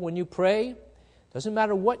 children, when you pray, doesn't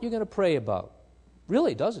matter what you're going to pray about.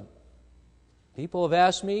 Really doesn't. People have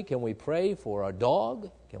asked me, can we pray for our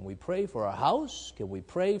dog? Can we pray for our house? Can we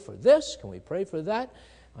pray for this? Can we pray for that?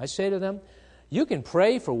 I say to them, you can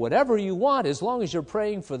pray for whatever you want as long as you're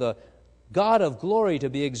praying for the God of glory to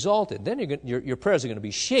be exalted. Then your prayers are going to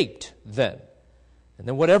be shaped then. And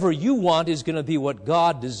then whatever you want is going to be what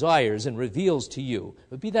God desires and reveals to you.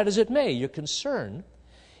 But be that as it may, your concern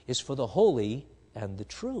is for the holy and the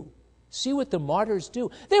true. See what the martyrs do.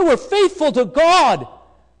 They were faithful to God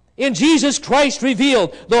in Jesus Christ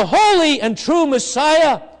revealed, the holy and true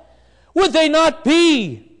Messiah. Would they not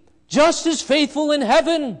be just as faithful in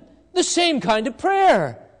heaven? The same kind of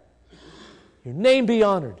prayer. Your name be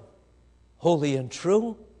honored, holy and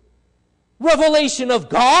true. Revelation of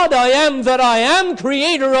God, I am that I am,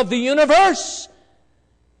 creator of the universe.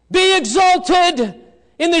 Be exalted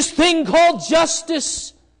in this thing called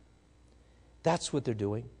justice. That's what they're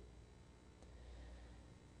doing.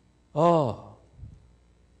 Oh.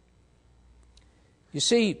 You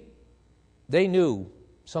see, they knew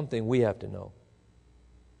something we have to know.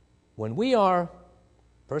 When we are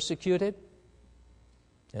persecuted,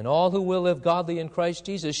 and all who will live godly in Christ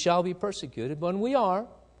Jesus shall be persecuted, when we are,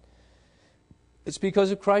 it's because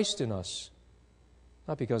of Christ in us,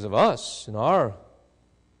 not because of us and our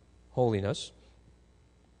holiness,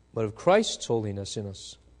 but of Christ's holiness in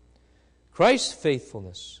us. Christ's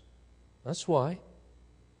faithfulness. That's why.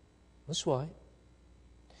 That's why.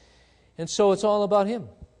 And so it's all about Him.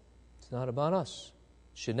 It's not about us.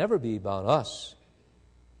 It should never be about us,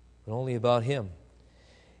 but only about Him.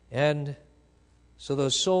 And so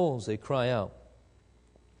those souls, they cry out.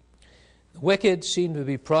 The wicked seem to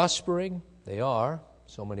be prospering. They are,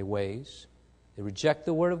 so many ways. They reject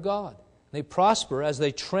the Word of God. They prosper as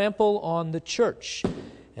they trample on the church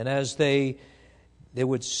and as they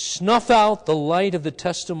would snuff out the light of the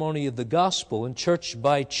testimony of the gospel, and church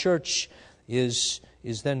by church is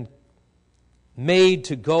then made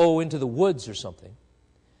to go into the woods or something.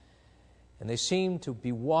 And they seem to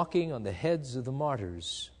be walking on the heads of the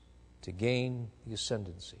martyrs to gain the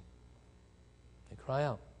ascendancy. They cry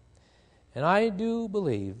out. And I do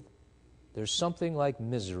believe there's something like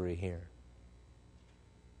misery here.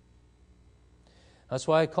 That's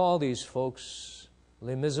why I call these folks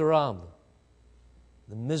les miserables,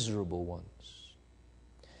 the miserable ones.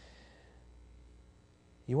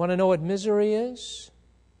 You want to know what misery is?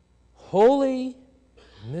 Holy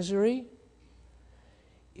misery.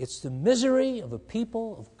 It's the misery of a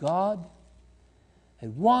people of God that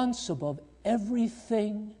wants above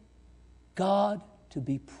everything God to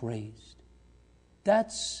be praised.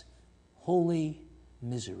 That's holy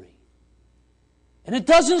misery. And it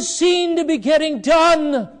doesn't seem to be getting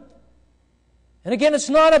done. And again, it's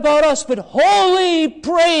not about us, but holy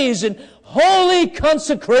praise and holy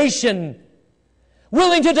consecration.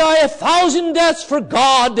 Willing to die 1,000 deaths for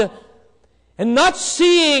God and not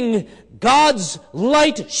seeing God's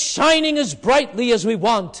light shining as brightly as we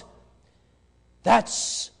want.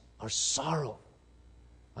 That's our sorrow.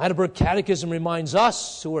 Heidelberg Catechism reminds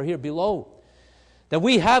us who are here below that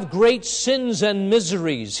we have great sins and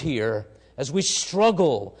miseries here as we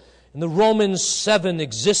struggle in the Romans 7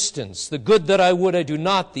 existence. The good that I would, I do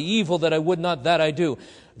not. The evil that I would not, that I do.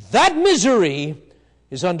 That misery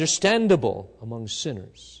is understandable among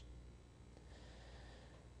sinners.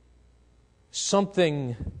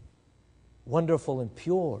 Something wonderful and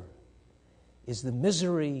pure is the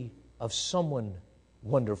misery of someone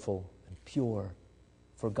wonderful and pure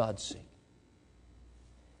for God's sake.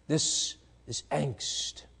 This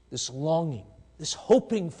angst, this longing, this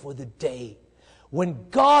hoping for the day when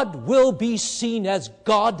God will be seen as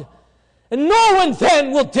God, and no one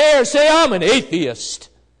then will dare say, I'm an atheist.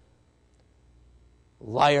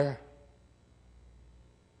 Liar.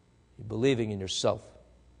 You're believing in yourself.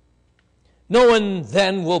 No one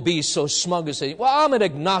then will be so smug as say, well, I'm an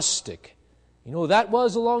agnostic. You know who that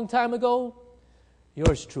was a long time ago?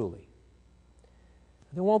 Yours truly.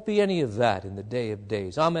 There won't be any of that in the day of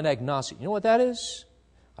days. I'm an agnostic. You know what that is?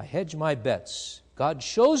 I hedge my bets. God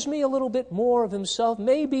shows me a little bit more of Himself.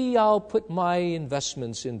 Maybe I'll put my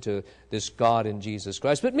investments into this God in Jesus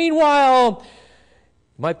Christ. But meanwhile,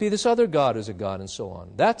 it might be this other God is a God and so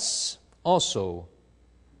on. That's also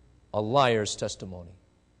a liar's testimony.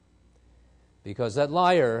 Because that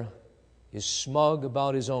liar is smug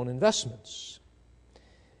about his own investments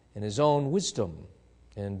and his own wisdom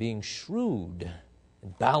and being shrewd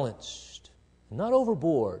and balanced and not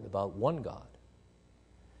overboard about one God.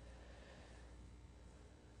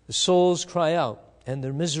 The souls cry out and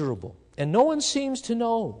they're miserable. And no one seems to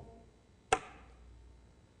know.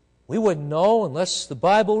 We wouldn't know unless the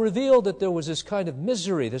Bible revealed that there was this kind of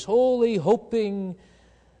misery, this holy, hoping,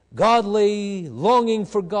 godly, longing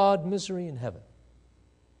for God misery in heaven.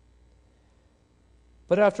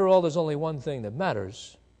 But after all, there's only one thing that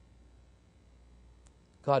matters.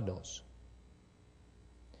 God knows.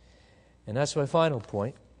 And that's my final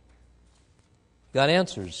point. God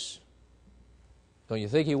answers. Don't you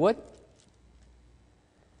think He would?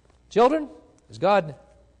 Children, does God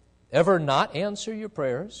ever not answer your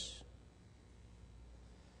prayers?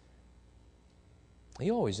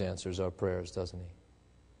 He always answers our prayers, doesn't He?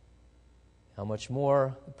 How much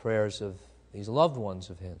more the prayers of these loved ones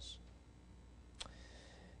of His.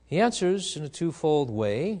 He answers in a twofold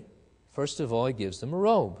way. First of all, He gives them a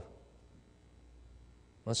robe.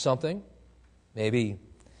 Want something? Maybe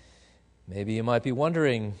you might be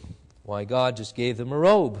wondering why God just gave them a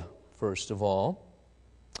robe, first of all.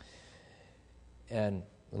 And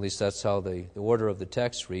at least that's how the order of the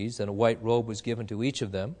text reads. Then a white robe was given to each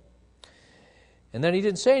of them. And then He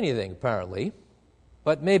didn't say anything, apparently.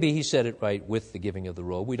 But maybe He said it right with the giving of the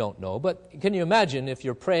robe. We don't know. But can you imagine if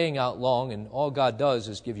you're praying out long and all God does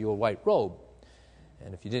is give you a white robe?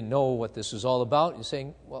 And if you didn't know what this is all about, you're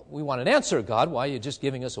saying, well, we want an answer, God. Why are you just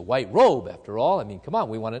giving us a white robe after all? I mean, come on,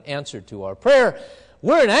 we want an answer to our prayer.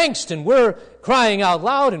 We're in angst and we're crying out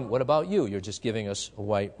loud. And what about you? You're just giving us a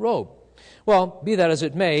white robe. Well, be that as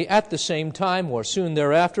it may, at the same time, or soon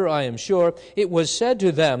thereafter, I am sure, it was said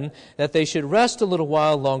to them that they should rest a little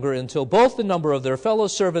while longer until both the number of their fellow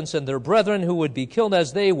servants and their brethren who would be killed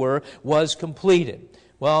as they were was completed.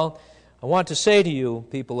 Well, I want to say to you,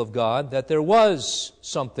 people of God, that there was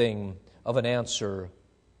something of an answer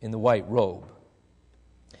in the white robe.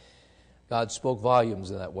 God spoke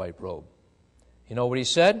volumes in that white robe. You know what He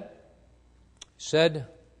said? He said,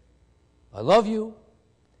 I love you.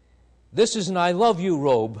 This is an I love you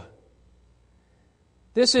robe.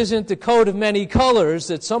 This isn't the coat of many colors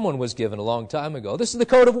that someone was given a long time ago. This is the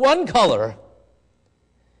coat of one color.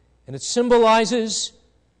 And it symbolizes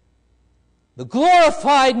the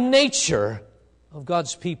glorified nature of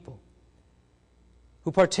God's people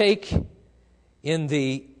who partake in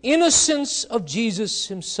the innocence of Jesus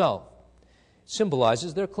Himself. It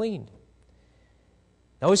symbolizes they're cleaned.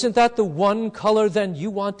 Now, isn't that the one color then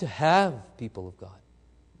you want to have, people of God?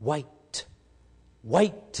 White.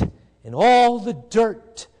 White, and all the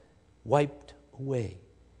dirt wiped away,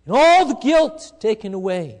 and all the guilt taken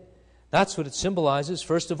away. That's what it symbolizes.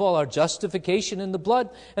 First of all, our justification in the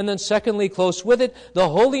blood, and then secondly, close with it, the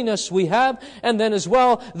holiness we have, and then as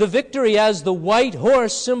well, the victory as the white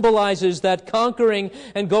horse symbolizes that conquering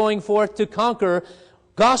and going forth to conquer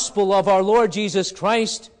gospel of our Lord Jesus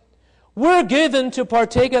Christ. We're given to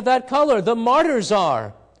partake of that color. The martyrs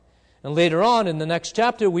are. And later on in the next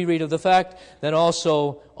chapter, we read of the fact that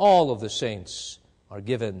also all of the saints are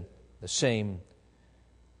given the same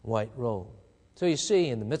white robe. So you see,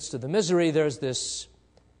 in the midst of the misery, there's this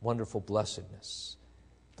wonderful blessedness.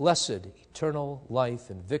 Blessed eternal life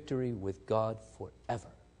and victory with God forever.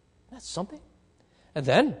 That's something. And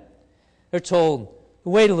then they're told,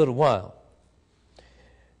 wait a little while.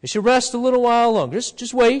 You should rest a little while longer.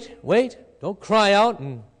 Just wait. Don't cry out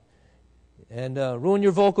and ruin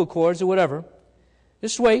your vocal cords or whatever.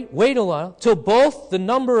 Just wait a while, till both the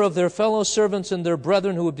number of their fellow servants and their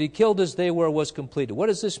brethren who would be killed as they were was completed. What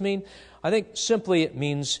does this mean? I think simply it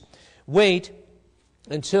means wait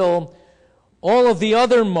until all of the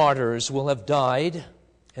other martyrs will have died,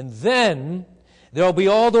 and then there will be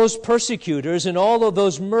all those persecutors and all of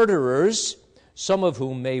those murderers, some of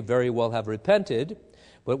whom may very well have repented,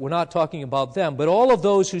 but we're not talking about them. But all of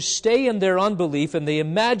those who stay in their unbelief and they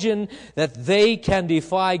imagine that they can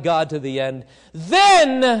defy God to the end,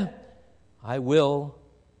 then I will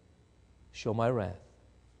show my wrath.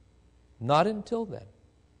 Not until then.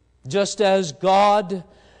 Just as God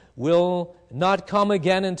will not come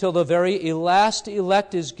again until the very last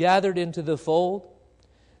elect is gathered into the fold,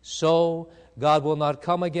 so God will not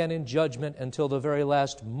come again in judgment until the very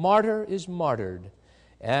last martyr is martyred,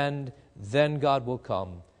 and then God will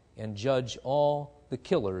come and judge all the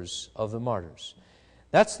killers of the martyrs.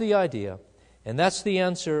 That's the idea, and that's the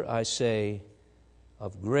answer, I say,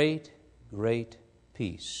 of great, great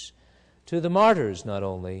peace. To the martyrs not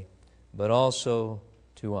only, but also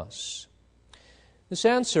to us. This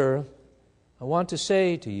answer, I want to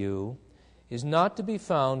say to you, is not to be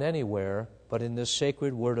found anywhere but in this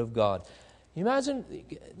sacred Word of God. You imagine,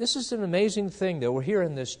 this is an amazing thing that we're here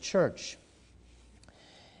in this church.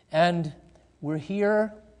 And we're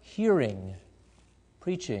here hearing,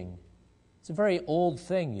 preaching. It's a very old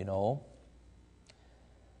thing, you know.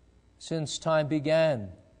 Since time began,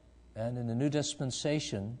 and in the new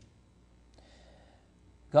dispensation,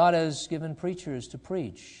 God has given preachers to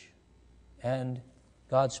preach, and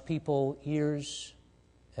God's people ears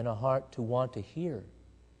and a heart to want to hear.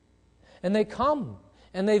 And they come,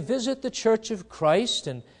 and they visit the Church of Christ,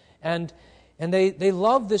 and they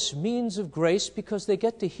love this means of grace because they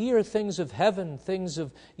get to hear things of heaven, things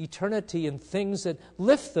of eternity, and things that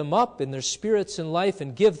lift them up in their spirits and life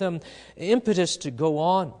and give them impetus to go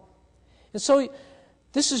on. And so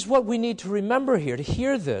this is what we need to remember here, to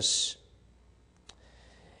hear this.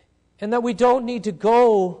 And that we don't need to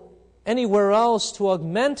go anywhere else to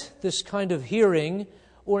augment this kind of hearing,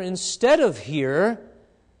 or instead of hear,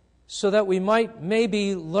 so that we might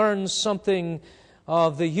maybe learn something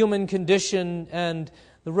of the human condition and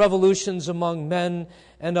the revolutions among men,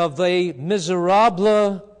 and of the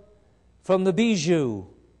Miserable from the bijou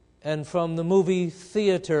and from the movie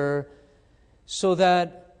theater, so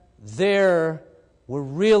that there we're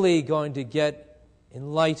really going to get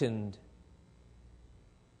enlightened,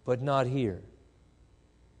 but not here.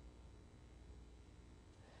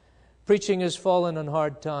 Preaching has fallen on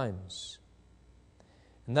hard times.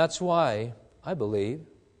 And that's why, I believe,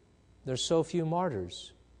 there's so few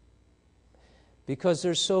martyrs. Because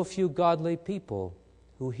there's so few godly people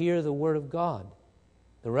who hear the Word of God.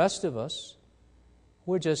 The rest of us,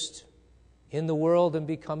 we're just in the world and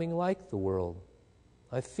becoming like the world.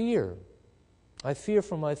 I fear. I fear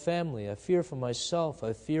for my family. I fear for myself.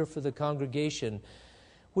 I fear for the congregation.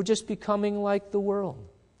 We're just becoming like the world.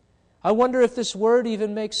 I wonder if this word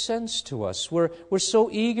even makes sense to us. We're so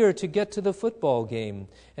eager to get to the football game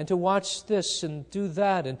and to watch this and do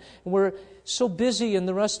that. And we're so busy in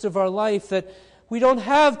the rest of our life that we don't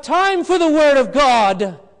have time for the Word of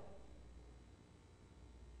God.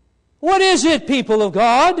 What is it, people of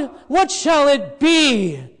God? What shall it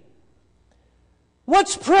be?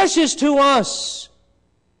 What's precious to us?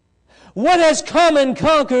 What has come and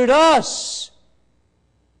conquered us?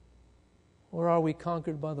 Or are we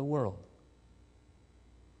conquered by the world?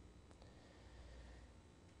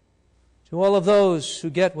 To all of those who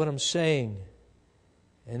get what I'm saying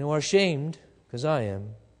and who are ashamed, because I am,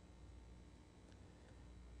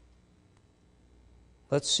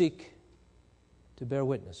 let's seek to bear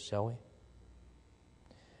witness, shall we?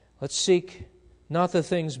 Let's seek not the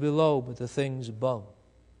things below, but the things above.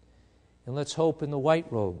 And let's hope in the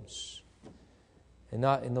white robes and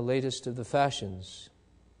not in the latest of the fashions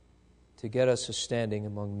to get us a standing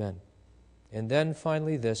among men. And then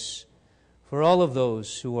finally this, for all of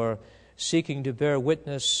those who are seeking to bear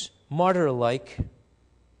witness martyr-like,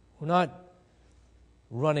 we're not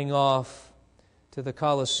running off to the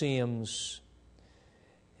Colosseums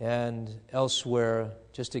and elsewhere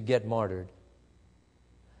just to get martyred.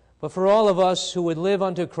 But for all of us who would live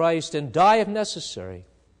unto Christ and die if necessary,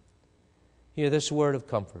 hear this word of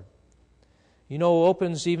comfort. You know who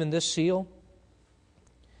opens even this seal?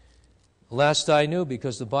 Last I knew,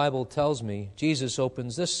 because the Bible tells me, Jesus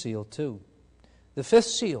opens this seal too. The fifth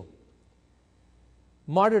seal.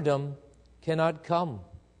 Martyrdom cannot come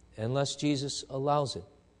unless Jesus allows it.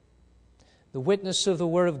 The witness of the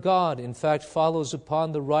Word of God, in fact, follows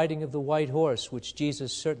upon the riding of the white horse, which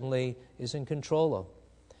Jesus certainly is in control of.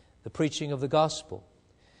 the preaching of the gospel.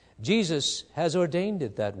 Jesus has ordained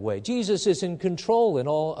it that way. Jesus is in control, and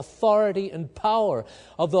all authority and power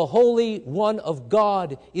of the Holy One of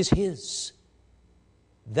God is His.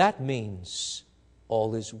 That means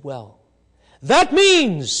all is well. That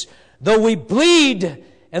means though we bleed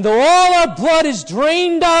and though all our blood is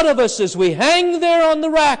drained out of us as we hang there on the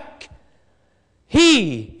rack,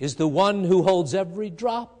 He is the one who holds every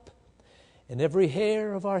drop, and every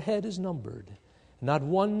hair of our head is numbered. Not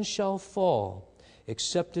one shall fall,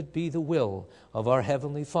 except it be the will of our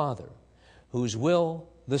Heavenly Father, whose will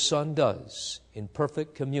the Son does in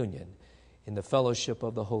perfect communion in the fellowship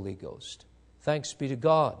of the Holy Ghost. Thanks be to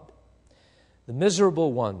God. The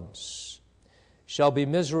miserable ones shall be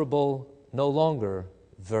miserable no longer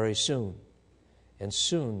very soon. And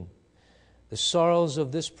soon the sorrows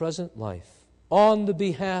of this present life, on the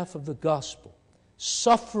behalf of the gospel,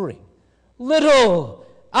 suffering, little,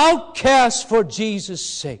 outcast for Jesus'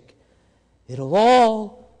 sake, it'll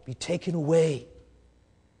all be taken away.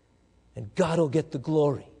 And God will get the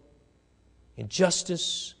glory in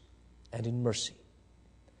justice and in mercy.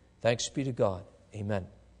 Thanks be to God. Amen.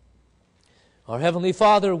 Our Heavenly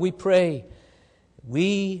Father, we pray,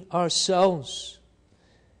 we ourselves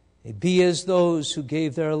may be as those who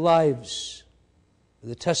gave their lives for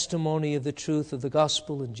the testimony of the truth of the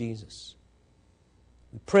gospel in Jesus.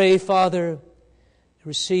 We pray, Father,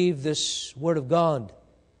 receive this word of God,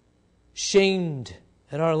 shamed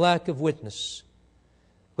at our lack of witness,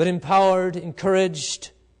 but empowered,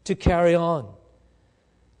 encouraged to carry on,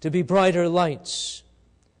 to be brighter lights,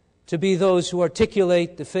 to be those who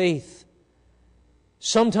articulate the faith,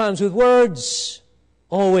 sometimes with words,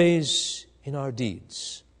 always in our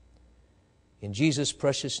deeds. In Jesus'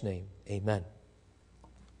 precious name, amen.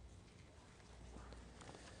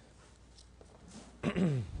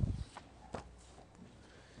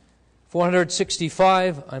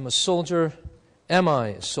 (465) I'm a soldier. Am I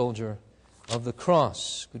a soldier of the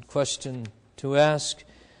cross? Good question to ask.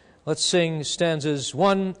 Let's sing stanzas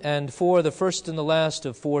 1 and 4, the first and the last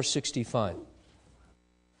of 465.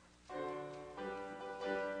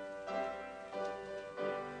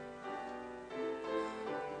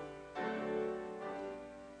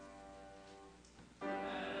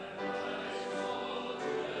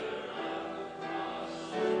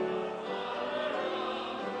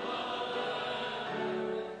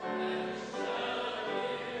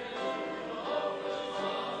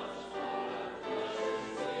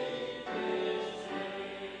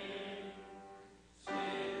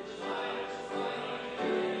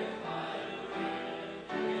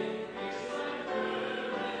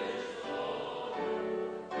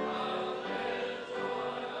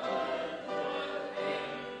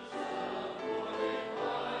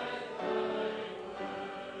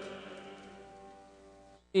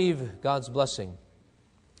 Receive God's blessing.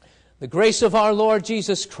 The grace of our Lord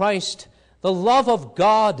Jesus Christ, the love of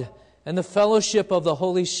God, and the fellowship of the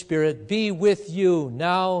Holy Spirit be with you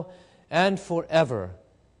now and forever.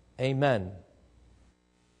 Amen.